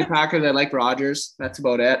don't mind the Packers. I like Rodgers. That's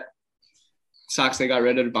about it. Sucks they got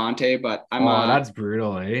rid of Devontae, but that's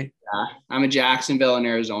brutal, eh? Yeah, I'm a Jacksonville and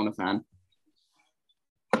Arizona fan.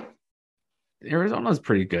 Arizona's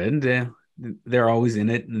pretty good. They're always in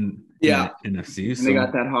it in NFC. And they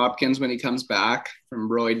got that Hopkins when he comes back from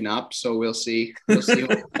roiding up, so we'll see. We'll see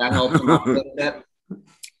if that helps him out a little bit.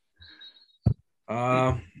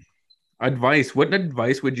 Advice. What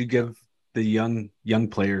advice would you give the young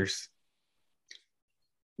players?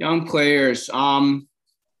 Young players,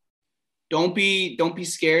 don't be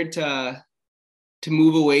scared to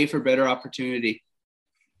move away for better opportunity.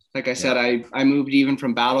 Like I said, I moved even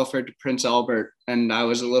from Battleford to Prince Albert, and I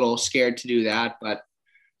was a little scared to do that. But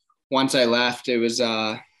once I left, it was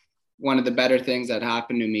one of the better things that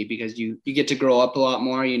happened to me, because you get to grow up a lot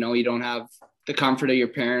more. You know, you don't have the comfort of your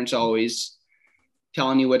parents always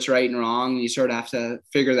telling you what's right and wrong. You sort of have to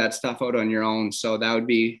figure that stuff out on your own. So that would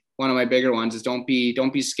be one of my bigger ones, is don't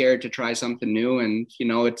be scared to try something new. And, you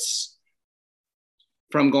know, it's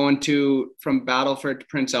from Battleford to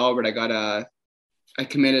Prince Albert, I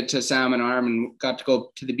committed to Salmon Arm and got to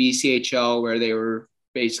go to the BCHL, where they were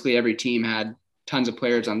basically every team had tons of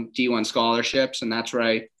players on D1 scholarships. And that's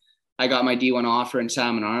where I got my D1 offer in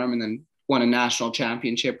Salmon Arm, and then won a national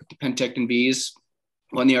championship with the Penticton Bees,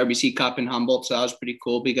 won the RBC Cup in Humboldt. So that was pretty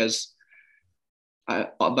cool, because a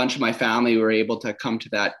bunch of my family were able to come to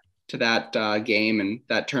that game and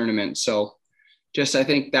that tournament. So I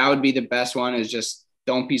think that would be the best one, is just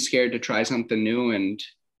don't be scared to try something new and,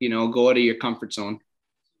 you know, go out of your comfort zone.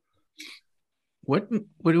 What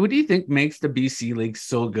do you think makes the BC League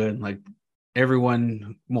so good? Like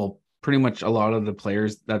everyone, well, pretty much a lot of the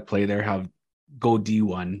players that play there go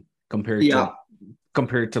D1 compared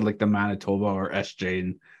to like the Manitoba or SJ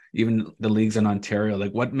and even the leagues in Ontario.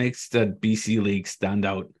 Like what makes the BC League stand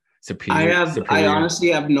out superior? I honestly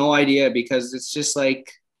have no idea, because it's just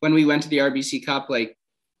like when we went to the RBC Cup, like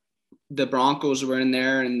the Broncos were in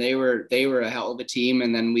there and they were a hell of a team.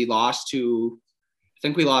 And then we lost to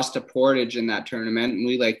Portage in that tournament. And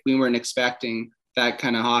we weren't expecting that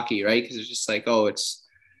kind of hockey, right? Because it's just like, oh, it's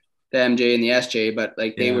the MJ and the SJ, but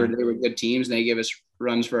like they were good teams and they gave us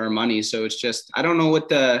runs for our money. So it's just, I don't know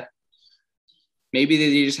maybe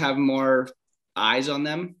they just have more eyes on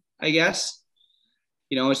them, I guess.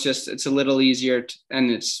 You know, it's a little easier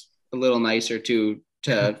and it's a little nicer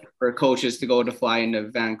for coaches to go to fly into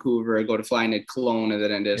Vancouver or go to fly into Kelowna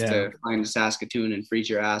than it is to fly into Saskatoon and freeze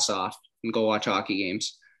your ass off and go watch hockey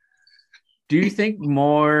games. Do you think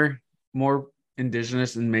more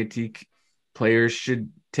Indigenous and Métis players should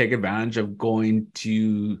take advantage of going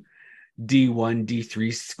to D1,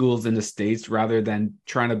 D3 schools in the States rather than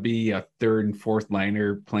trying to be a third and fourth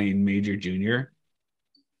liner playing major junior?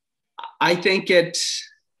 I think it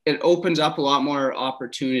opens up a lot more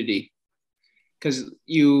opportunity, because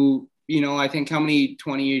you know, I think how many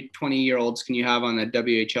 20-year-olds can you have on the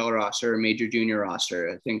WHL roster or major junior roster?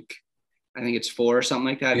 I think it's 4 or something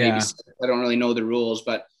like that. Yeah. Maybe 6. I don't really know the rules,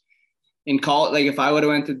 but in college, like if I would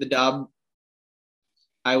have went to the Dub,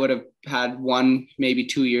 I would have had 1, maybe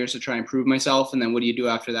 2 years to try and prove myself. And then what do you do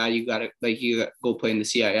after that? You got to go play in the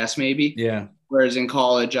CIS maybe. Yeah. Whereas in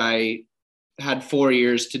college, I had 4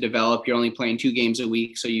 years to develop. You're only playing 2 games a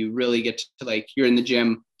week. So you really get to you're in the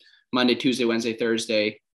gym Monday, Tuesday, Wednesday,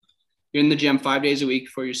 Thursday. You're in the gym 5 days a week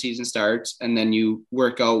before your season starts. And then you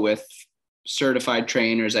work out with certified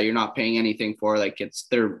trainers that you're not paying anything for.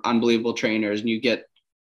 They're unbelievable trainers, and you get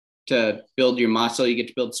to build your muscle, you get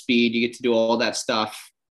to build speed, you get to do all that stuff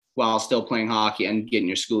while still playing hockey and getting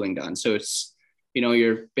your schooling done. So it's, you know,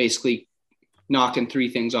 you're basically knocking 3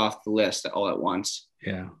 things off the list all at once.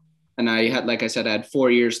 Yeah. And I had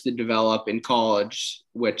 4 years to develop in college,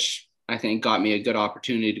 which I think got me a good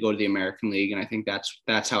opportunity to go to the American League. And I think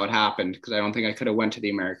that's how it happened, because I don't think I could have went to the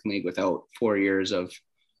American League without 4 years of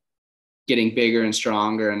getting bigger and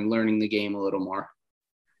stronger and learning the game a little more.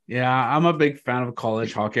 Yeah, I'm a big fan of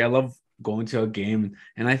college hockey. I love going to a game,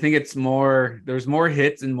 and I think there's more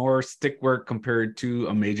hits and more stick work compared to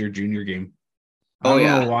a major junior game. I don't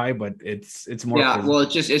know why, but it's more. Yeah, physical. Well,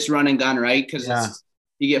 it's run and gun, right? Because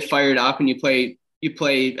you get fired up and you play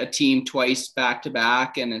a team twice back to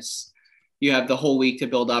back, and you have the whole week to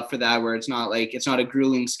build up for that, where it's not a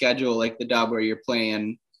grueling schedule like the Dub, where you're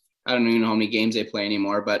playing, I don't even know how many games they play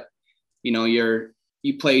anymore, but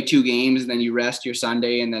you play 2 games and then you rest your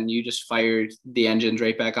Sunday, and then you just fire the engines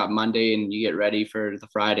right back up Monday and you get ready for the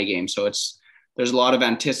Friday game. So there's a lot of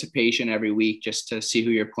anticipation every week just to see who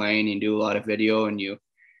you're playing, and do a lot of video, and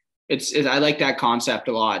I like that concept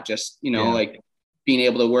a lot. Just, like being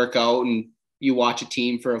able to work out and you watch a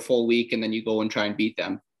team for a full week and then you go and try and beat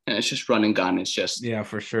them. And it's just run and gun. It's just, yeah,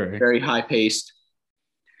 for sure, very high paced.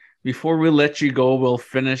 Before we let you go, we'll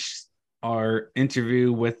finish our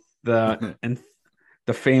interview with the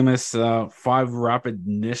famous 5 rapid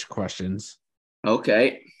niche questions.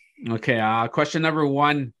 Okay. Question number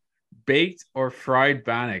 1: baked or fried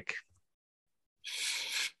bannock?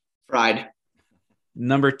 Fried.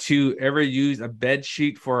 Number 2: ever use a bed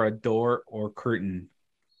sheet for a door or curtain?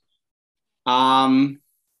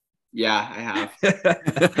 Yeah, I have.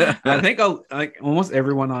 I think almost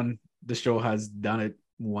everyone on the show has done it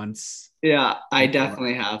once. Yeah, I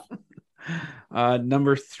definitely have.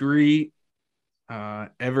 Number 3: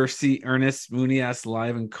 ever see Ernest Munias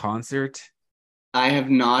live in concert? I have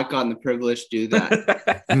not gotten the privilege to do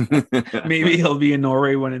that. Maybe he'll be in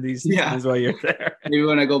Norway one of these times while you're there. Maybe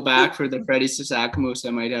when I go back for the Freddie Sasakamoose, I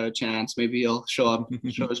might have a chance. Maybe he'll show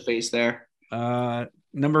his face there.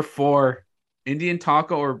 Number 4: Indian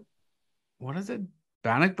taco or what is it?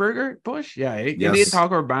 Bannock burger? Bush? Yeah, yes. Indian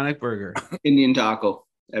taco or bannock burger? Indian taco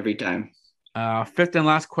every time. 5th and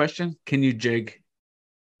last question: can you jig?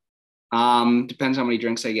 Depends how many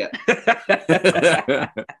drinks I get.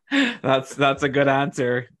 That's a good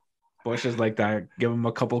answer. Bush is like that. Give him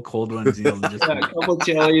a couple cold ones. Just a couple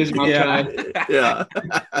chilies. Yeah.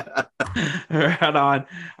 Right on.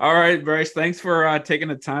 All right, Bryce. Thanks for taking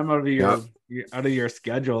the time out of your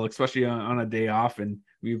schedule, especially on a day off, and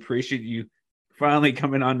we appreciate you finally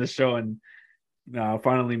coming on the show and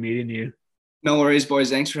finally meeting you. No worries, boys.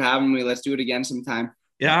 Thanks for having me. Let's do it again sometime.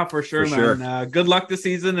 Yeah, for sure, man. Sure. Good luck this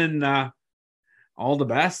season, and all the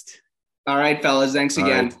best. All right, fellas. Thanks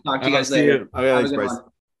again. Right. Talk to you guys later. Thanks, Bryce.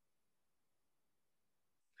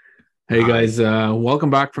 Hey, guys.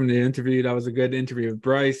 Welcome back from the interview. That was a good interview with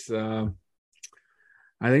Bryce. I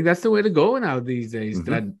think that's the way to go now these days.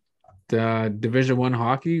 Mm-hmm. That Division I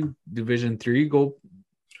hockey, Division III, go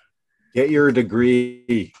get your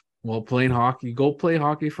degree. Well, playing hockey, go play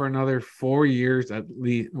hockey for another 4 years at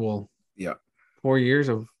least. Well, yeah. 4 years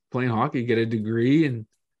of playing hockey, get a degree, and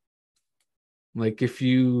like if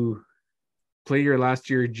you play your last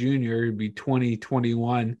year junior, it'd be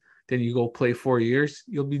 2021. Then you go play 4 years.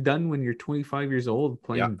 You'll be done when you're 25 years old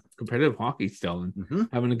playing competitive hockey still and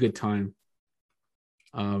having a good time.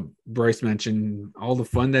 Bryce mentioned all the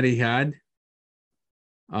fun that he had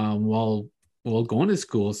while going to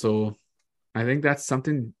school. So I think that's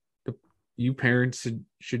something that you parents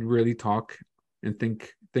should really talk and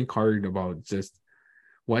think hard about. Just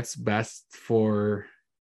what's best for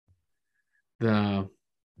the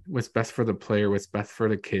player, what's best for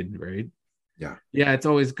the kid, right? Yeah, it's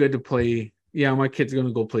always good to play. Yeah, my kid's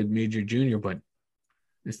gonna go play major junior, but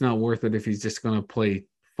it's not worth it if he's just gonna play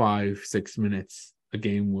 5-6 minutes a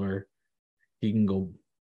game where he can go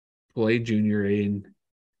play junior A and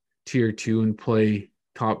tier 2 and play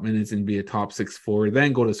top minutes and be a top 6 forward,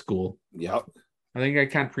 then go to school. Yep. I think I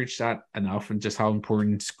can't preach that enough, and just how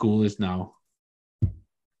important school is now.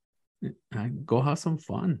 Go have some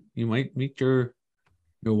fun. You might meet your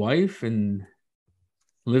wife and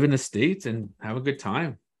live in the States and have a good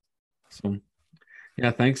time. So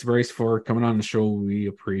yeah, thanks Bryce for coming on the show. We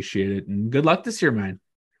appreciate it, and good luck this year, man.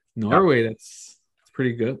 Norway, that's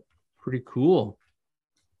pretty good, pretty cool.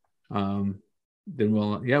 Then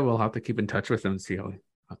we'll have to keep in touch with him and see how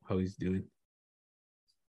he's doing.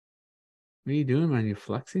 What are you doing, man? You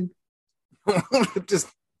flexing? Just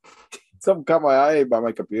something caught my eye by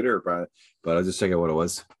my computer, but I was just checking what it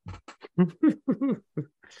was.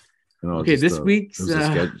 Okay, this week's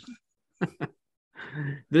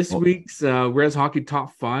Res Hockey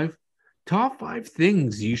Top 5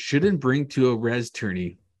 things you shouldn't bring to a Res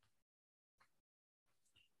tourney.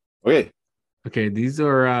 Okay, these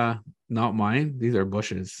are not mine. These are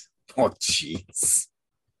Bush's. Oh, jeez.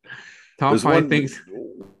 Top 5 things.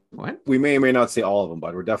 What? We may or may not say all of them,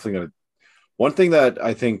 but we're definitely gonna. One thing that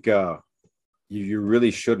I think you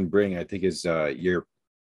really shouldn't bring, I think, is your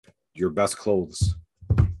best clothes.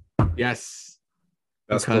 Yes,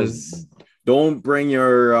 Best because clothes. Don't bring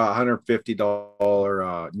your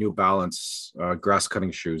 $150 New Balance grass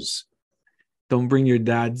cutting shoes. don't bring your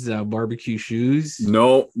dad's barbecue shoes.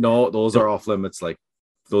 No, those are off limits. Like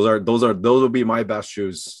those will be my best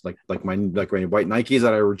shoes. Like my white Nikes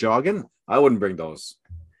that I were jogging. I wouldn't bring those.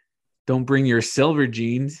 Don't bring your silver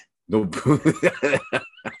jeans. No,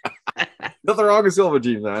 nothing wrong with silver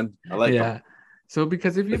jeans, man. I like them. So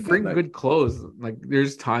because if you bring good clothes, like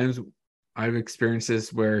there's times I've experienced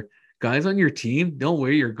this where guys on your team don't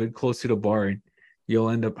wear your good clothes to the bar, and you'll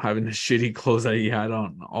end up having the shitty clothes that you had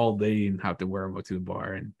on all day and have to wear them to the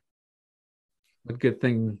bar. And a good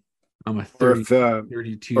thing I'm a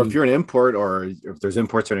 32. Or if you're an import, or if there's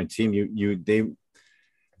imports on a team,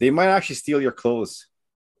 they might actually steal your clothes.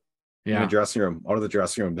 In the dressing room, out of the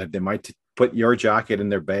dressing room, that they might put your jacket in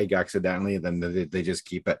their bag accidentally, and then they just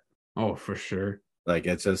keep it. Oh, for sure. Like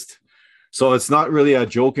it's just, so it's not really a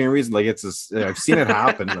joking reason. Like it's just, I've seen it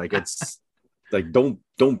happen. Like it's like don't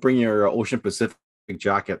bring your Ocean Pacific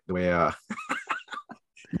jacket the way.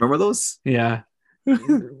 Remember those? Yeah.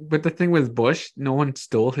 But the thing with Bush, no one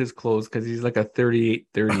stole his clothes because he's like a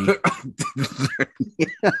 38-30.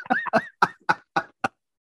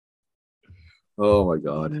 Oh my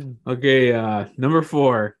God. Okay, number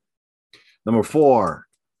 4. Number 4.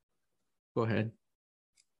 Go ahead.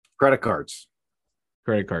 Credit cards.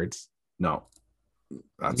 Credit cards. No.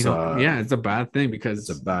 That's it's a bad thing because it's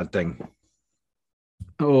a bad thing.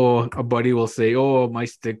 Oh, a buddy will say, "Oh, my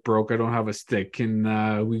stick broke. I don't have a stick.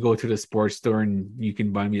 Can we go to the sports store and you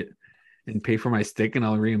can buy me and pay for my stick and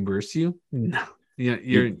I'll reimburse you?" No. Yeah,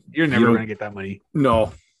 you're never gonna get that money.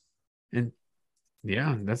 No. And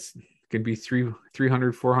yeah, that's could be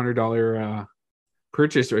 $300-$400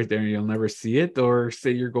 purchase right there, and you'll never see it. Or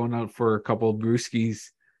say you're going out for a couple of brewskis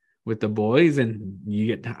with the boys, and you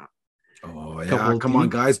get come on,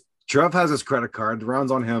 guys. Trev has his credit card. The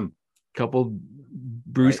round's on him. Couple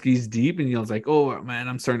brewskis deep, and you're like, "Oh man,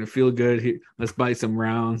 I'm starting to feel good. Here, let's buy some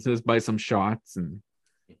rounds. Let's buy some shots." And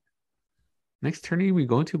next tourney we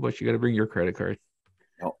go to, but you got to bring your credit card.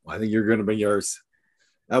 Oh, I think you're going to bring yours,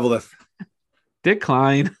 Evelyn.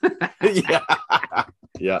 Decline.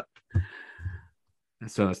 Yeah.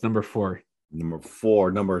 So that's number 4. Number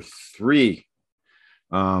 4. Number 3.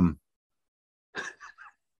 What's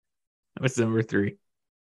number 3?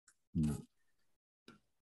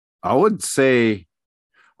 I would say,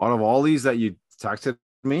 out of all these that you texted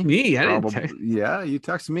me, I didn't text. Yeah, you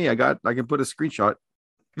texted me. I can put a screenshot.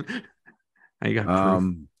 I got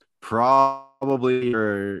probably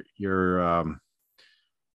your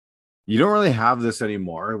you don't really have this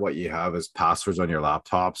anymore. What you have is passwords on your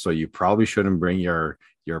laptop, so you probably shouldn't bring your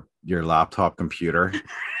laptop computer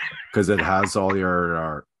because it has all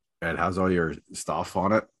your stuff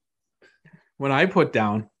on it. What I put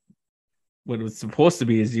down, what it was supposed to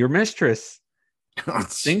be, is your mistress.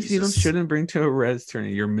 Things you shouldn't bring to a res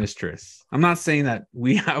tourney. Your mistress. I'm not saying that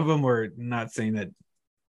we have them, or not saying that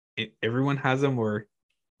everyone has them or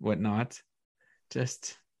whatnot.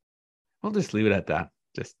 I'll just leave it at that.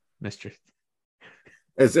 Just mistress.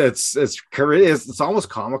 It's almost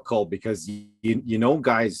comical because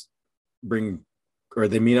guys bring, or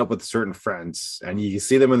they meet up with certain friends and you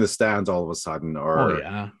see them in the stands all of a sudden,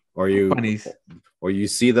 or you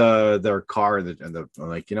see their car and the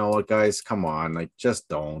like, you know what, guys, come on, like just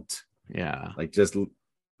don't. Yeah. Like just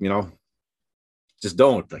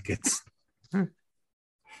don't. Like it's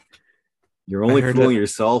you're only fooling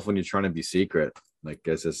yourself when you're trying to be secret. Like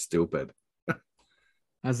it's just stupid.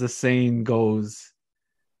 As the saying goes,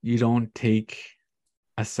 you don't take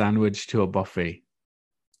a sandwich to a buffet.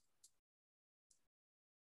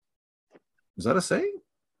 Is that a saying?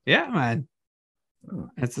 Yeah, man.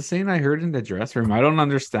 It's the saying I heard in the dressing room. I don't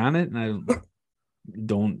understand it, and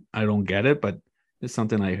I don't get it, but it's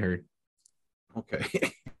something I heard.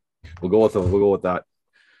 Okay. We'll go with that.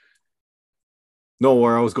 No,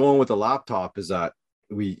 where I was going with the laptop is that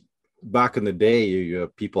back in the day,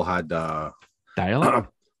 people had dial-up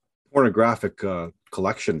pornographic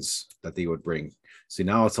collections that they would bring. See,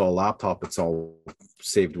 now it's all laptop, it's all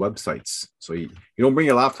saved websites. So you don't bring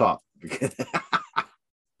your laptop.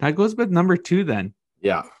 That goes with number 2 then.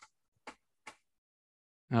 Yeah.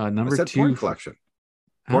 Number 2 porn collection.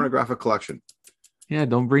 Pornographic collection. Yeah,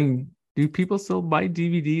 do people still buy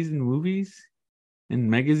DVDs and movies and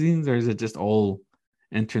magazines, or is it just all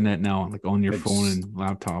internet now, like on your phone and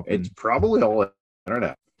laptop? It's probably all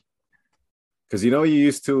internet. Because you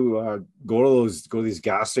used to go to these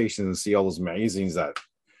gas stations and see all those magazines that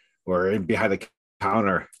or in behind the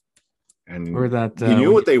counter, and Or that you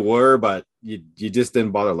knew what they were, but you just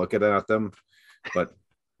didn't bother looking at them. But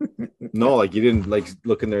no, like you didn't like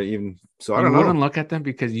look in there even. So I don't know. You wouldn't look at them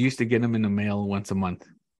because you used to get them in the mail once a month.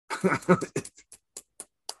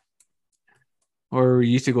 Or we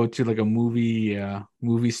used to go to like a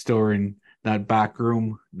movie store in that back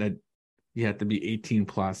room that you had to be 18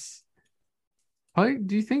 plus. Do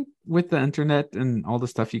you think with the internet and all the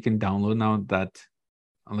stuff you can download now that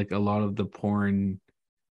like a lot of the porn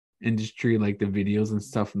industry, like the videos and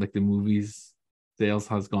stuff, like the movies sales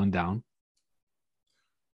has gone down?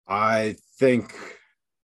 I think,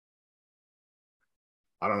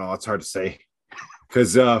 I don't know. It's hard to say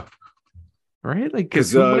because right, like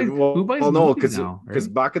because who buys movies now? Because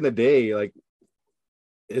back in the day, like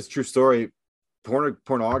it's true story.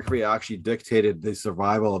 Pornography actually dictated the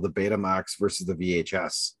survival of the Betamax versus the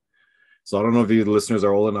VHS. So I don't know if you listeners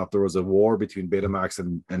are old enough. There was a war between Betamax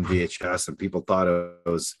and VHS, and people thought it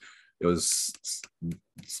was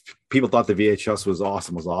people thought the VHS was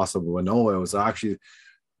awesome. But no, it was actually,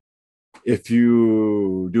 if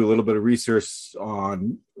you do a little bit of research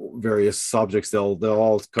on various subjects, they'll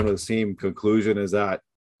all come to the same conclusion: is that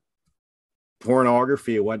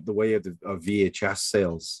pornography went the way of VHS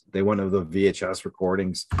sales. They went of the VHS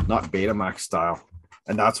recordings, not Betamax style,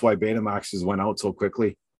 and that's why Betamaxes went out so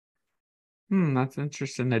quickly. That's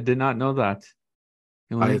interesting. I did not know that.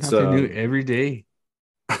 You learn something new every day.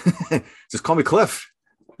 Just call me Cliff.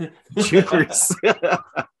 Cheers.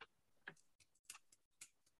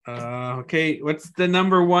 Okay, what's the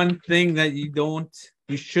number one thing that you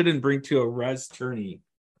shouldn't bring to a res tourney?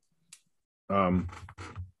 What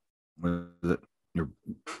is it?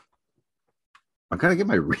 I'm gonna get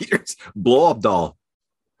my readers. Blow up doll.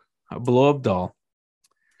 A blow up doll.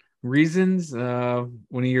 Reasons one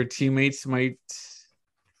of your teammates might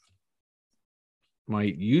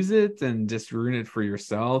use it and just ruin it for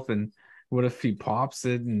yourself. And what if he pops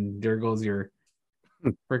it and there goes your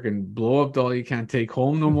freaking blow up doll you can't take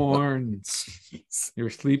home no more, and your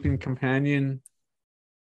sleeping companion?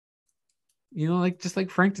 You know, like just like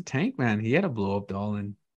Frank the Tank Man, he had a blow up doll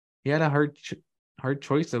and he had a hard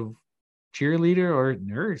choice of cheerleader or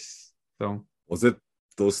nurse. So was it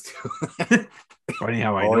those two? Funny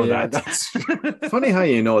how I know that. That's funny how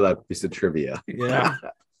you know that piece of trivia. Yeah.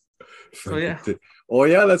 So yeah. Oh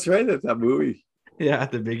yeah, that's right. That's that movie. Yeah,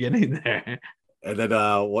 at the beginning there. And then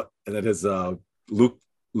his Luke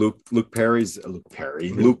Wilson's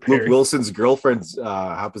girlfriend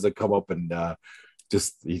happens to come up and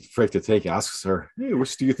just he Frank the Tank asks her, "Hey,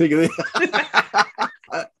 what do you think of it?"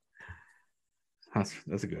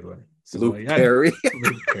 That's a good one. So, Luke Perry.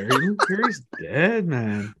 Luke Perry's dead,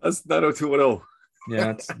 man. That's 90210.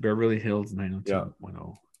 Yeah, it's Beverly Hills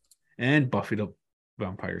 90210. And Buffy the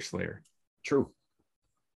Vampire Slayer. True.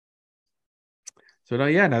 So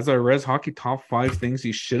that's our Res Hockey top 5 things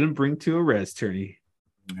you shouldn't bring to a Res tourney.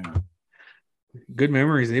 Yeah. Good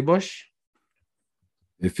memories, eh, Bush?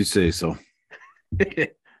 If you say so.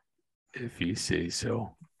 If you say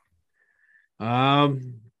so.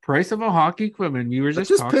 Price of a hockey equipment. We were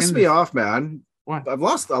just talking. Pissed me off, man. What? I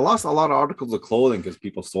lost a lot of articles of clothing because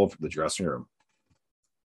people stole from the dressing room.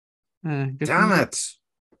 Damn it!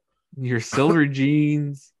 Your silver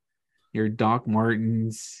jeans, your Doc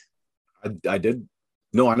Martens. I did.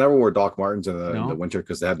 No, I never wore Doc Martens in the winter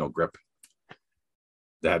because they had no grip.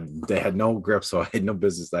 They had no grip, so I had no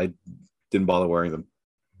business. I didn't bother wearing them.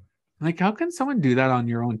 Like, how can someone do that on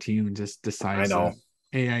your own team and just decide? I know.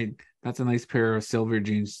 Hey, that's a nice pair of silver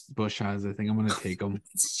jeans Bush has. I think I'm gonna take them.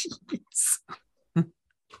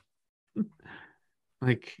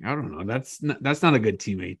 Like, I don't know. That's not a good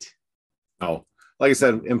teammate. No, like I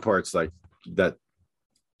said, imports like that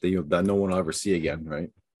that no one will ever see again, right?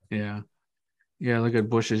 Yeah. Look at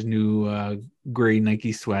Bush's new gray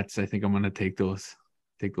Nike sweats. I think I'm gonna take those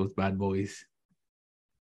bad boys.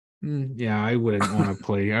 Yeah, I wouldn't want to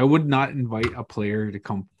play. I would not invite a player to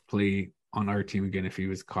come play on our team again if he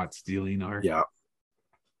was caught stealing or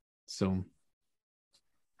So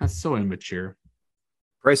that's so immature.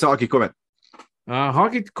 Price hockey equipment.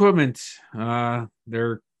 Hockey equipment.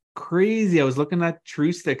 They're crazy. I was looking at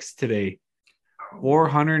True Sticks today.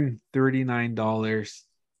 $439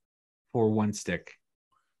 for one stick.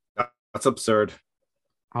 That's absurd.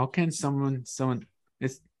 How can someone it's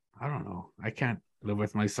I don't know. I can't live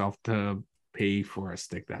with myself to pay for a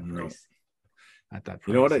stick that price. At that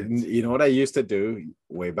price. You know what I used to do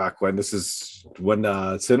way back when? This is when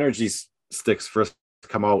Synergy sticks first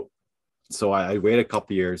come out. So I waited a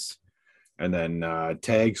couple years And then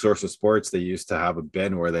Tag Source of Sports, they used to have a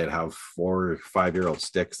bin where they'd have 4 or 5-year-old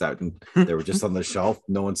sticks that they were just on the shelf,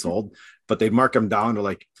 no one sold, but they'd mark them down to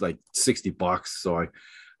like $60. So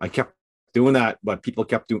I kept doing that, but people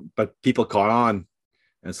caught on,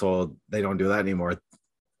 and so they don't do that anymore.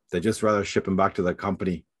 They just rather ship them back to the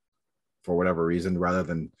company for whatever reason, rather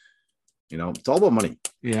than, it's all about money.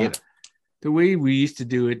 Yeah. The way we used to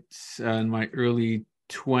do it in my early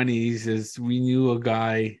 20s is we knew a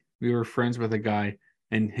guy, we were friends with a guy,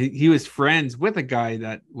 and he was friends with a guy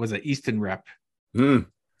that was an Easton rep.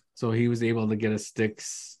 So he was able to get us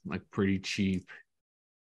sticks like pretty cheap.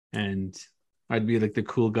 And I'd be like the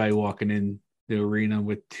cool guy walking in the arena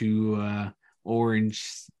with 2 orange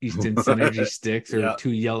Easton Synergy sticks, or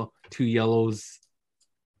 2 yellows.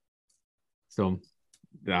 So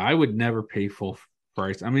I would never pay full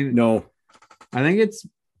price. I mean, no, I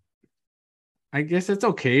guess it's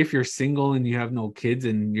okay if you're single and you have no kids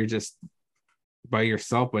and you're just by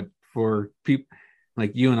yourself. But for people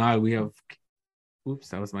like you and I, we have,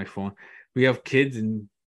 that was my phone. We have kids and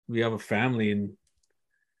we have a family, and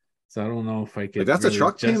so I don't know if I could. That's really a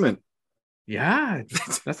truck payment. Yeah,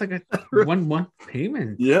 that's like a 1 month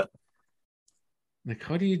payment. Yeah. Like,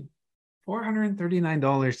 how do you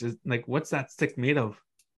 $439 is like, what's that stick made of?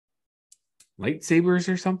 Lightsabers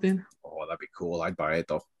or something? Oh, that'd be cool. I'd buy it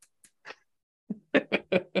though.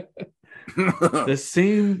 The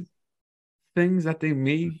same things that they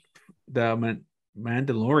made the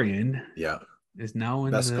Mandalorian is now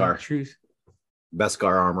in the Truce.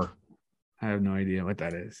 Beskar armor. I have no idea what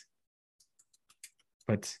that is.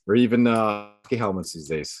 But or even helmets these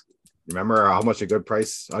days. Remember how much a good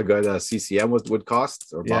CCM would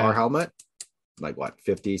cost, or Bauer helmet? Like what,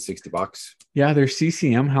 $50-$60? Yeah, there's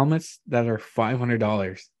CCM helmets that are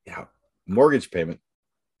 $500. Yeah, mortgage payment.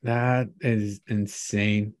 That is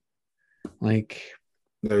insane. Like,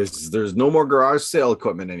 there's no more garage sale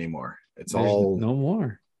equipment anymore. It's all no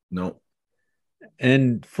more. No.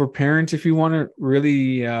 And for parents, if you want to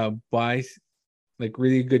really buy like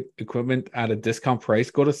really good equipment at a discount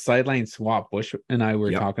price, go to Sideline Swap. Bush and I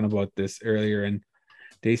were talking about this earlier, and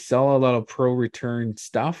they sell a lot of pro return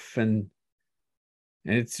stuff, and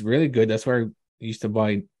it's really good. That's where I used to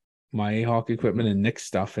buy my hockey equipment and Nick's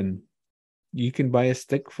stuff, and you can buy a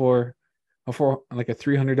stick for like a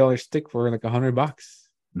 $300 stick for like $100.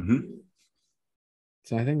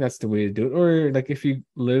 So I think that's the way to do it. Or like if you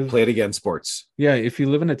live Play It Again Sports. Yeah, if you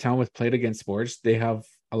live in a town with Play It Again Sports, they have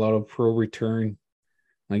a lot of pro return,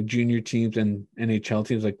 like junior teams and NHL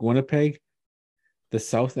teams, like Winnipeg, the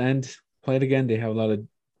South End Play It Again. They have a lot of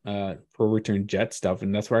pro return Jet stuff,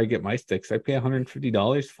 and that's where I get my sticks. I pay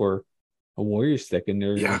 $150 for a Warrior stick, and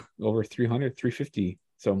they're like over $350.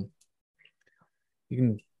 So you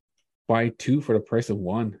can buy 2 for the price of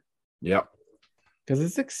 1. Yep. Because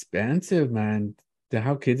it's expensive, man, to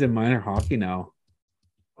have kids in minor hockey now.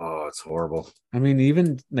 Oh, it's horrible. I mean,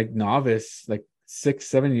 even like novice, like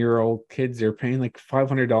 6-7-year-old kids, they're paying like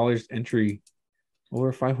 $500 entry,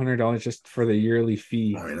 over $500 just for the yearly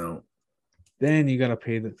fee. I know. Then you got to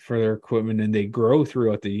pay for their equipment, and they grow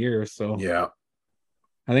throughout the year. So yeah,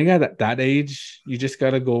 I think at that age, you just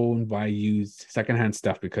got to go and buy used secondhand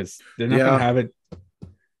stuff, because they're not going to have it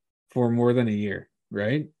for more than a year,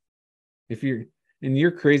 right?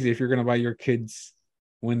 You're crazy if you're going to buy your kids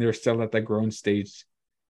when they're still at that growing stage.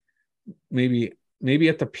 Maybe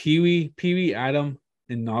at the Pee-wee, Adam,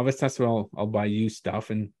 and novice, that's where I'll buy used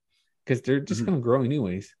stuff, and because they're just going to grow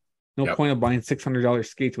anyways. No point of buying $600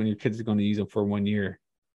 skates when your kids are going to use them for 1 year.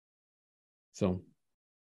 So,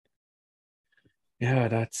 yeah,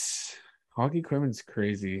 that's hockey equipment's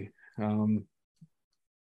crazy.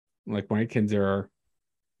 Like my kids are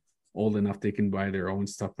old enough they can buy their own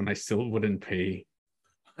stuff, and I still wouldn't pay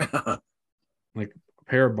like a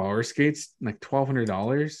pair of Bauer skates like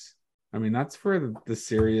 $1,200. I mean, that's for the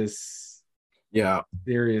serious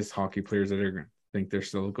hockey players that are think they're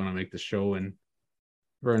still going to make the show. And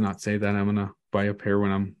or not say that I'm going to buy a pair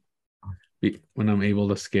when I'm able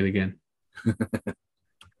to skate again.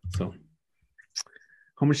 So,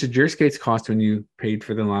 how much did your skates cost when you paid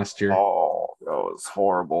for them last year? Oh, that was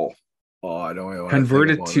horrible. Oh, I don't even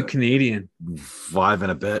converted to Canadian. 5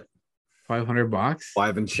 and a bit. $500.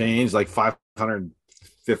 5 and change, like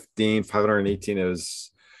 515, 518. It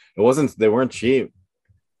wasn't. They weren't cheap.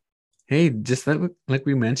 Hey, just like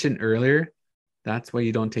we mentioned earlier, that's why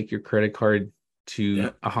you don't take your credit card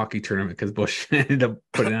to a hockey tournament, because Bush ended up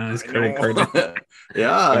putting on his credit card.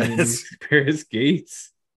 It's pair of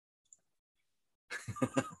skates.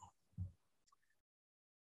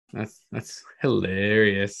 That's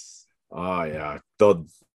hilarious. Oh yeah,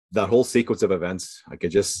 that whole sequence of events, I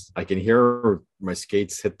can hear my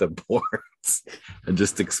skates hit the boards and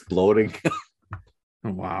just exploding.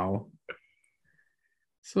 Wow.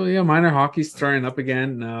 So yeah, minor hockey's starting up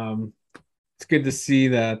again. It's good to see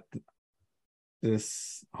that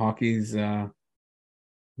this hockey's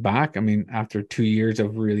back. I mean, after 2 years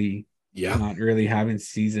of really not really having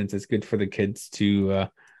seasons, it's good for the kids to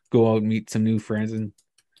go out and meet some new friends and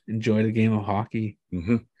enjoy the game of hockey.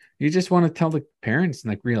 Mm-hmm. You just want to tell the parents,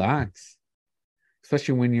 like, relax,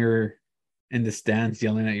 especially when you're in the stands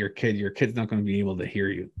yelling at your kid. Your kid's not going to be able to hear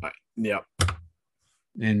you. Yeah.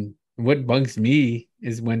 And what bugs me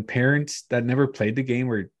is when parents that never played the game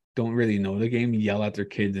or don't really know the game yell at their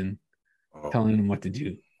kids and telling them what to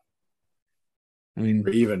do. I mean,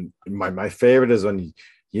 even my favorite is when,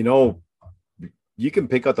 you know, you can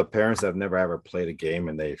pick out the parents that have never ever played a game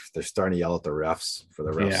and they're starting to yell at the refs for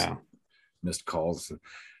the refs missed calls.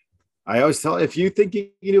 I always tell, if you think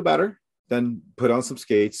you do better, then put on some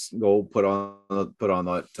skates, go put on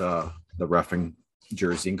that the reffing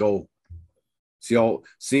jersey and go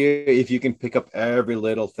see if you can pick up every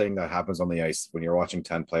little thing that happens on the ice when you're watching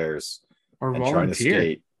 10 players or and volunteer. Trying to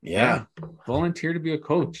skate. Yeah. Volunteer to be a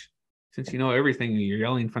coach. Since you know everything, you're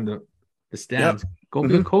yelling from the stands. Go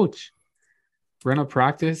be a coach. Run a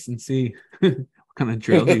practice and see what kind of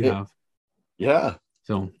drill do you have. Yeah.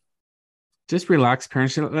 So just relax,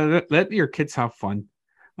 parents. Let your kids have fun.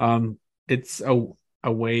 It's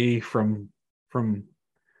away from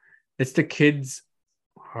it's the kids.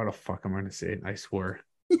 How the fuck am I gonna say it? I swear.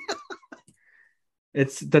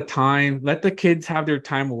 It's the time. Let the kids have their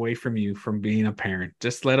time away from you, from being a parent.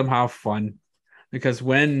 Just let them have fun. Because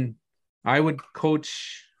when I would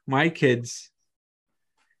coach my kids,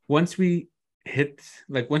 once we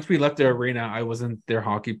left the arena, I wasn't their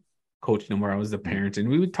hockey coach no more. I was the parent, and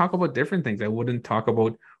we would talk about different things. I wouldn't talk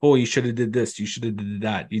about, oh, you should have did this, you should have did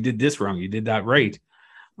that, you did this wrong, you did that right.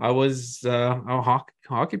 I was a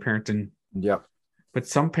hockey parent, and but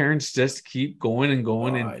some parents just keep going and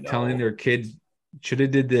going and telling their kids, should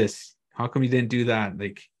have did this, how come you didn't do that?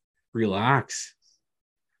 Like, relax.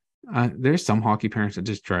 There's some hockey parents that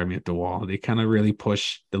just drive me at the wall. They kind of really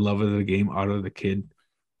push the love of the game out of the kid,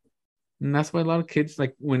 and that's why a lot of kids,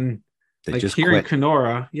 like when they like just here quit. In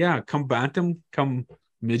Kenora, come Bantam, come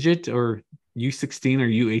midget or U16 or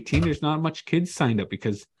U18, there's not much kids signed up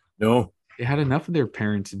because they had enough of their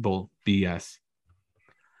parents' bull BS.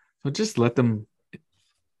 So just let them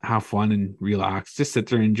have fun and relax. Just sit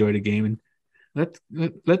there and enjoy the game, and let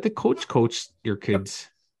the coach your kids.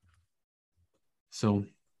 So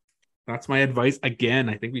that's my advice. Again,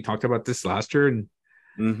 I think we talked about this last year, and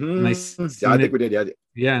I think we did.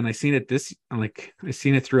 Yeah, and I seen it I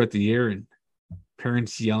seen it throughout the year, and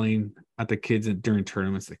parents yelling at the kids during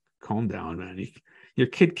tournaments, like, calm down, man. Your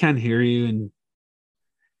kid can't hear you, and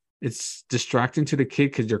it's distracting to the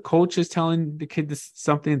kid because your coach is telling the kid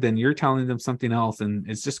something, then you're telling them something else, and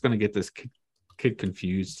it's just going to get this kid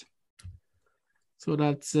confused. So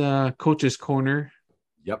that's Coach's Corner.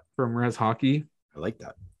 Yep. From Res Hockey. I like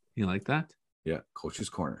that. You like that? Yeah, Coach's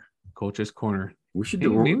Corner. Coach's Corner. We should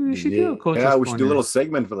do. Maybe we should do a Coach's Corner. We should do a little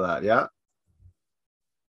segment for that. Yeah.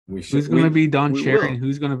 Who's going to be Don Cherry and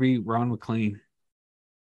who's going to be Ron McLean?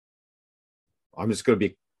 I'm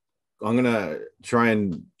going to try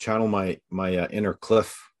and channel my inner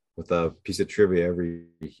Cliff with a piece of trivia every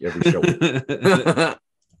show.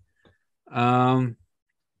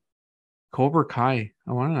 Cobra Kai.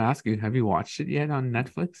 I wanted to ask you, have you watched it yet on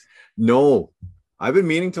Netflix? No, I've been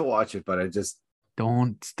meaning to watch it, but I just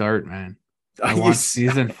don't start, man. I watched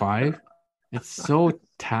season 5. It's so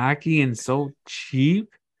tacky and so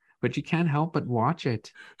cheap, but you can't help but watch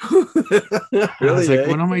it. Really, I was like,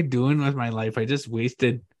 what am I doing with my life? I just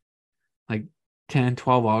wasted like 10,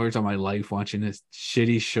 12 hours of my life watching this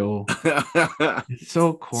shitty show. It's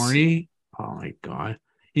so corny. Oh my God.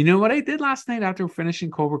 You know what I did last night after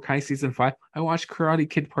finishing Cobra Kai season 5? I watched Karate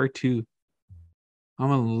Kid Part 2.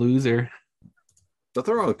 I'm a loser.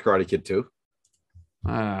 Nothing wrong with Karate Kid 2.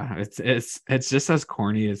 It's just as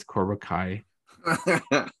corny as Cobra Kai.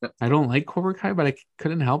 I don't like Cobra Kai, but I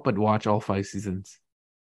couldn't help but watch all 5 seasons.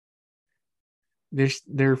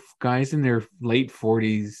 They're guys in their late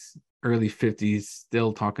 40s, early 50s,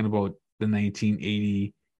 still talking about the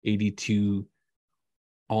 1980, 82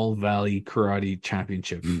 All Valley Karate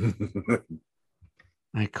Championship.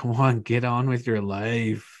 Like, come on, get on with your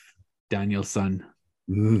life, Daniel-san.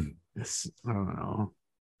 I don't know.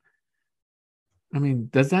 I mean,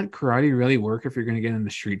 does that karate really work if you're going to get in the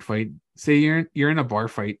street fight? Say you're in a bar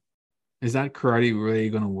fight. Is that karate really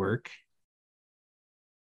going to work?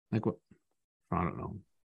 Like, what? I don't know.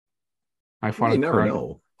 I fought a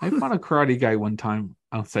karate guy one time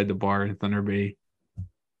outside the bar in Thunder Bay.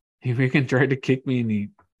 He freaking tried to kick me and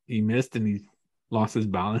he missed and he lost his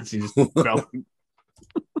balance. He just fell.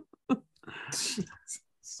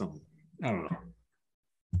 So I don't know.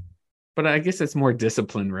 But I guess it's more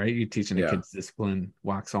discipline, right? You're teaching the kids discipline,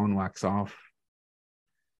 wax on, wax off.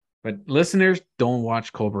 But listeners, don't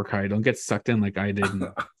watch Cobra Kai. Don't get sucked in like I did.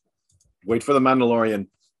 Wait for The Mandalorian.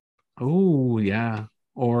 Oh, yeah.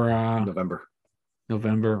 Or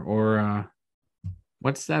November. Or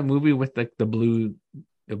what's that movie with like the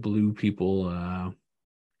blue people?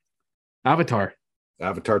 Avatar.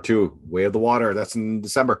 Avatar 2, Way of the Water. That's in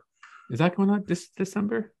December. Is that going on this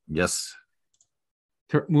December? Yes.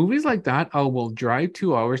 Movies like that, I will drive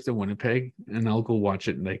 2 hours to Winnipeg and I'll go watch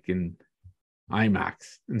it like in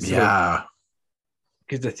IMAX. Yeah.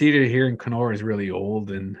 Because the theater here in Kenora is really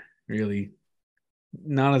old and really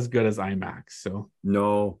not as good as IMAX. So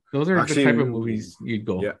no, those are actually the type of movies you'd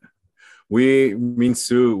go. Yeah. Me and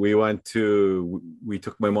Sue, we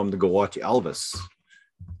took my mom to go watch Elvis.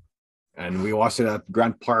 And we watched it at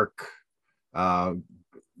Grant Park,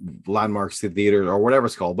 Landmark Theater or whatever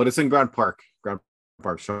it's called, but it's in Grant Park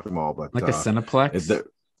Shopping Mall. But like a Cineplex.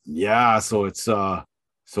 Yeah, so it's so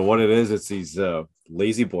what it is, it's these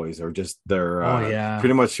lazy boys or just they're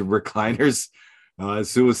pretty much recliners.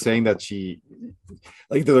 Sue was saying that she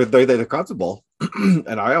like they're comfortable,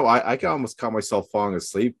 and I can almost call myself falling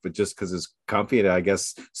asleep, but just because it's comfy. And I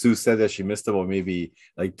guess Sue said that she missed about maybe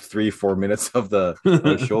like 3-4 minutes of the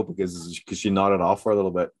show because she nodded off for a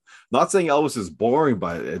little bit. Not saying Elvis is boring,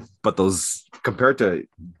 but those compared to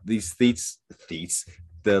these seats,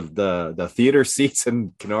 the theater seats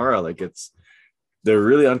in Kenora, like they're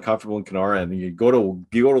really uncomfortable in Kenora. And you go to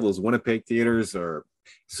those Winnipeg theaters or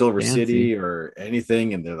Silver City or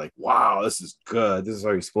anything, and they're like, wow, this is good. This is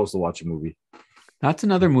how you're supposed to watch a movie. That's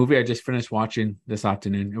another movie I just finished watching this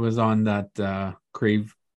afternoon. It was on that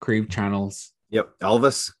Crave channels. Yep,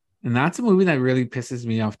 Elvis. And that's a movie that really pisses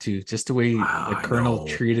me off too. Just the way the Colonel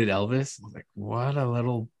treated Elvis. I was like, what a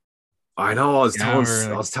little. I know. I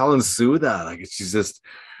was telling Sue that. Like, she's just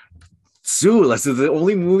Sue. This is the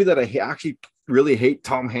only movie that I actually really hate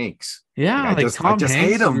Tom Hanks. Yeah, Tom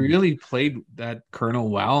Hanks really played that Colonel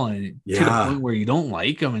well, and to the point where you don't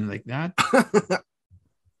like him and like that.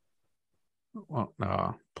 Well,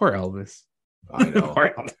 poor Elvis. I know.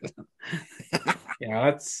 Poor Elvis.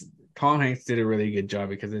 Yeah, Tom Hanks did a really good job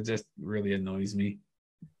because it just really annoys me.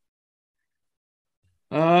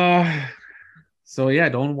 So yeah,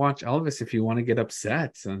 don't watch Elvis if you want to get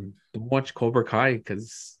upset, and don't watch Cobra Kai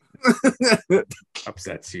because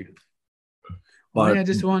upsets you. But I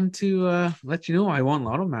just wanted to let you know I won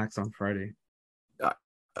Lotto Max on Friday.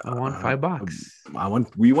 I won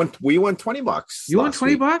 $5. We won $20. You won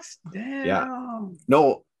 $20? Damn. Yeah.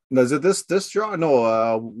 No, is it this draw?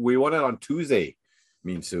 No, we won it on Tuesday.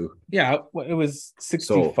 Me and Sue. Yeah, it was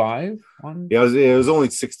 65 on. Yeah, it was only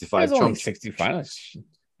 65. It was only 65.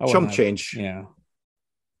 Chump change. Yeah.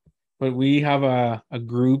 But we have a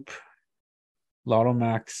group Lotto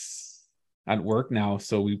Max at work now,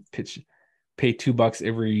 so we pay $2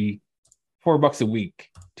 every $4 a week,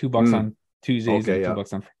 $2 on Tuesdays and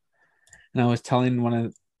 $2 on. And I was telling one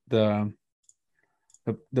of the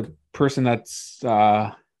person that's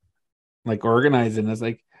like organizing, I was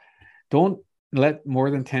like, don't let more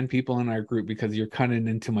than 10 people in our group because you're cutting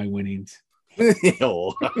into my winnings.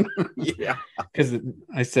 Yeah, because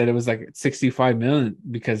I said it was like 65 million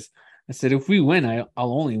because I said if we win,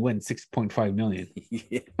 I'll only win 6.5 million.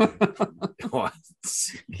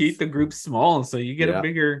 Keep the group small so you get a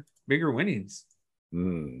bigger winnings.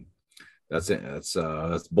 That's it.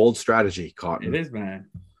 That's bold strategy, Cotton. It is, man.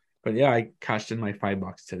 But yeah, I cashed in my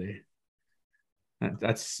 $5 today.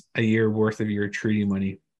 That's a year worth of your treaty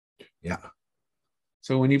money. Yeah.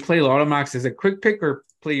 So when you play Lotto Max, is it quick pick or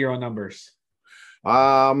play your own numbers?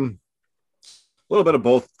 A little bit of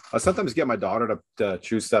both. I sometimes get my daughter to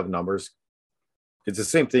choose 7 numbers. It's the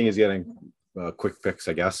same thing as getting quick picks,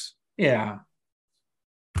 I guess. Yeah.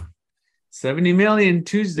 70 million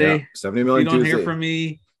Tuesday. Yeah, 70 million Tuesday. If you don't Tuesday. hear from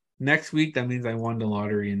me next week, that means I won the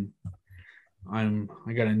lottery and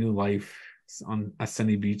I got a new life on a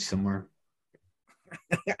sunny beach somewhere.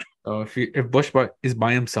 So if Bush is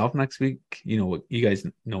by himself next week, you guys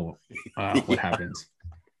know what happens.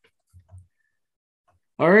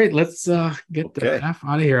 All right, let's get the F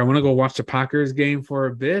out of here. I want to go watch the Packers game for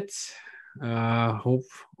a bit. Hope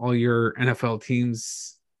all your NFL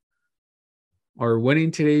teams are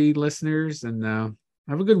winning today, listeners, and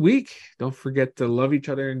have a good week. Don't forget to love each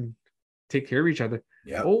other and take care of each other.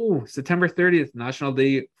 Yeah. Oh, September 30th, National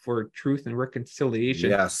Day for Truth and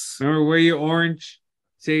Reconciliation. Yes. Remember, wear your orange.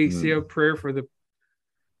 Say a prayer for the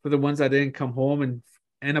ones that didn't come home and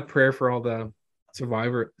and a prayer for all the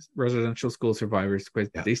residential school survivors, because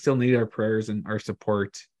they still need our prayers and our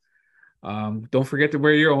support. Don't forget to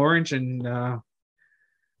wear your orange and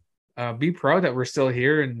be proud that we're still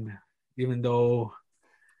here. And even though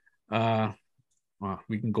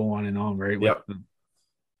we can go on and on, right? Yep. With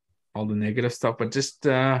all the negative stuff, but just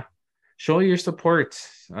show your support.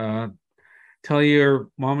 Tell your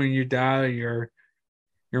mom and your dad, your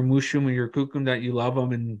mushum and your kukum that you love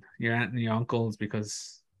them, and your aunt and your uncles,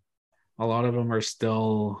 because a lot of them are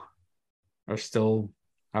still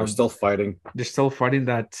fighting. They're still fighting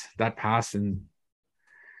that past, and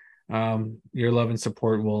your love and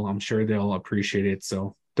support I'm sure they'll appreciate it.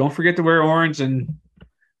 So don't forget to wear orange and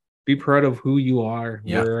be proud of who you are.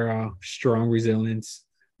 Yeah. We're strong, resilient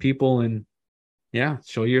people, and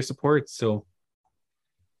show your support. So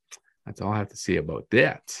that's all I have to say about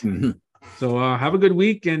that. Mm-hmm. So have a good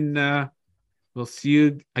week, and we'll see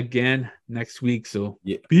you again next week. So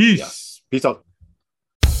peace. Peace. Peace out.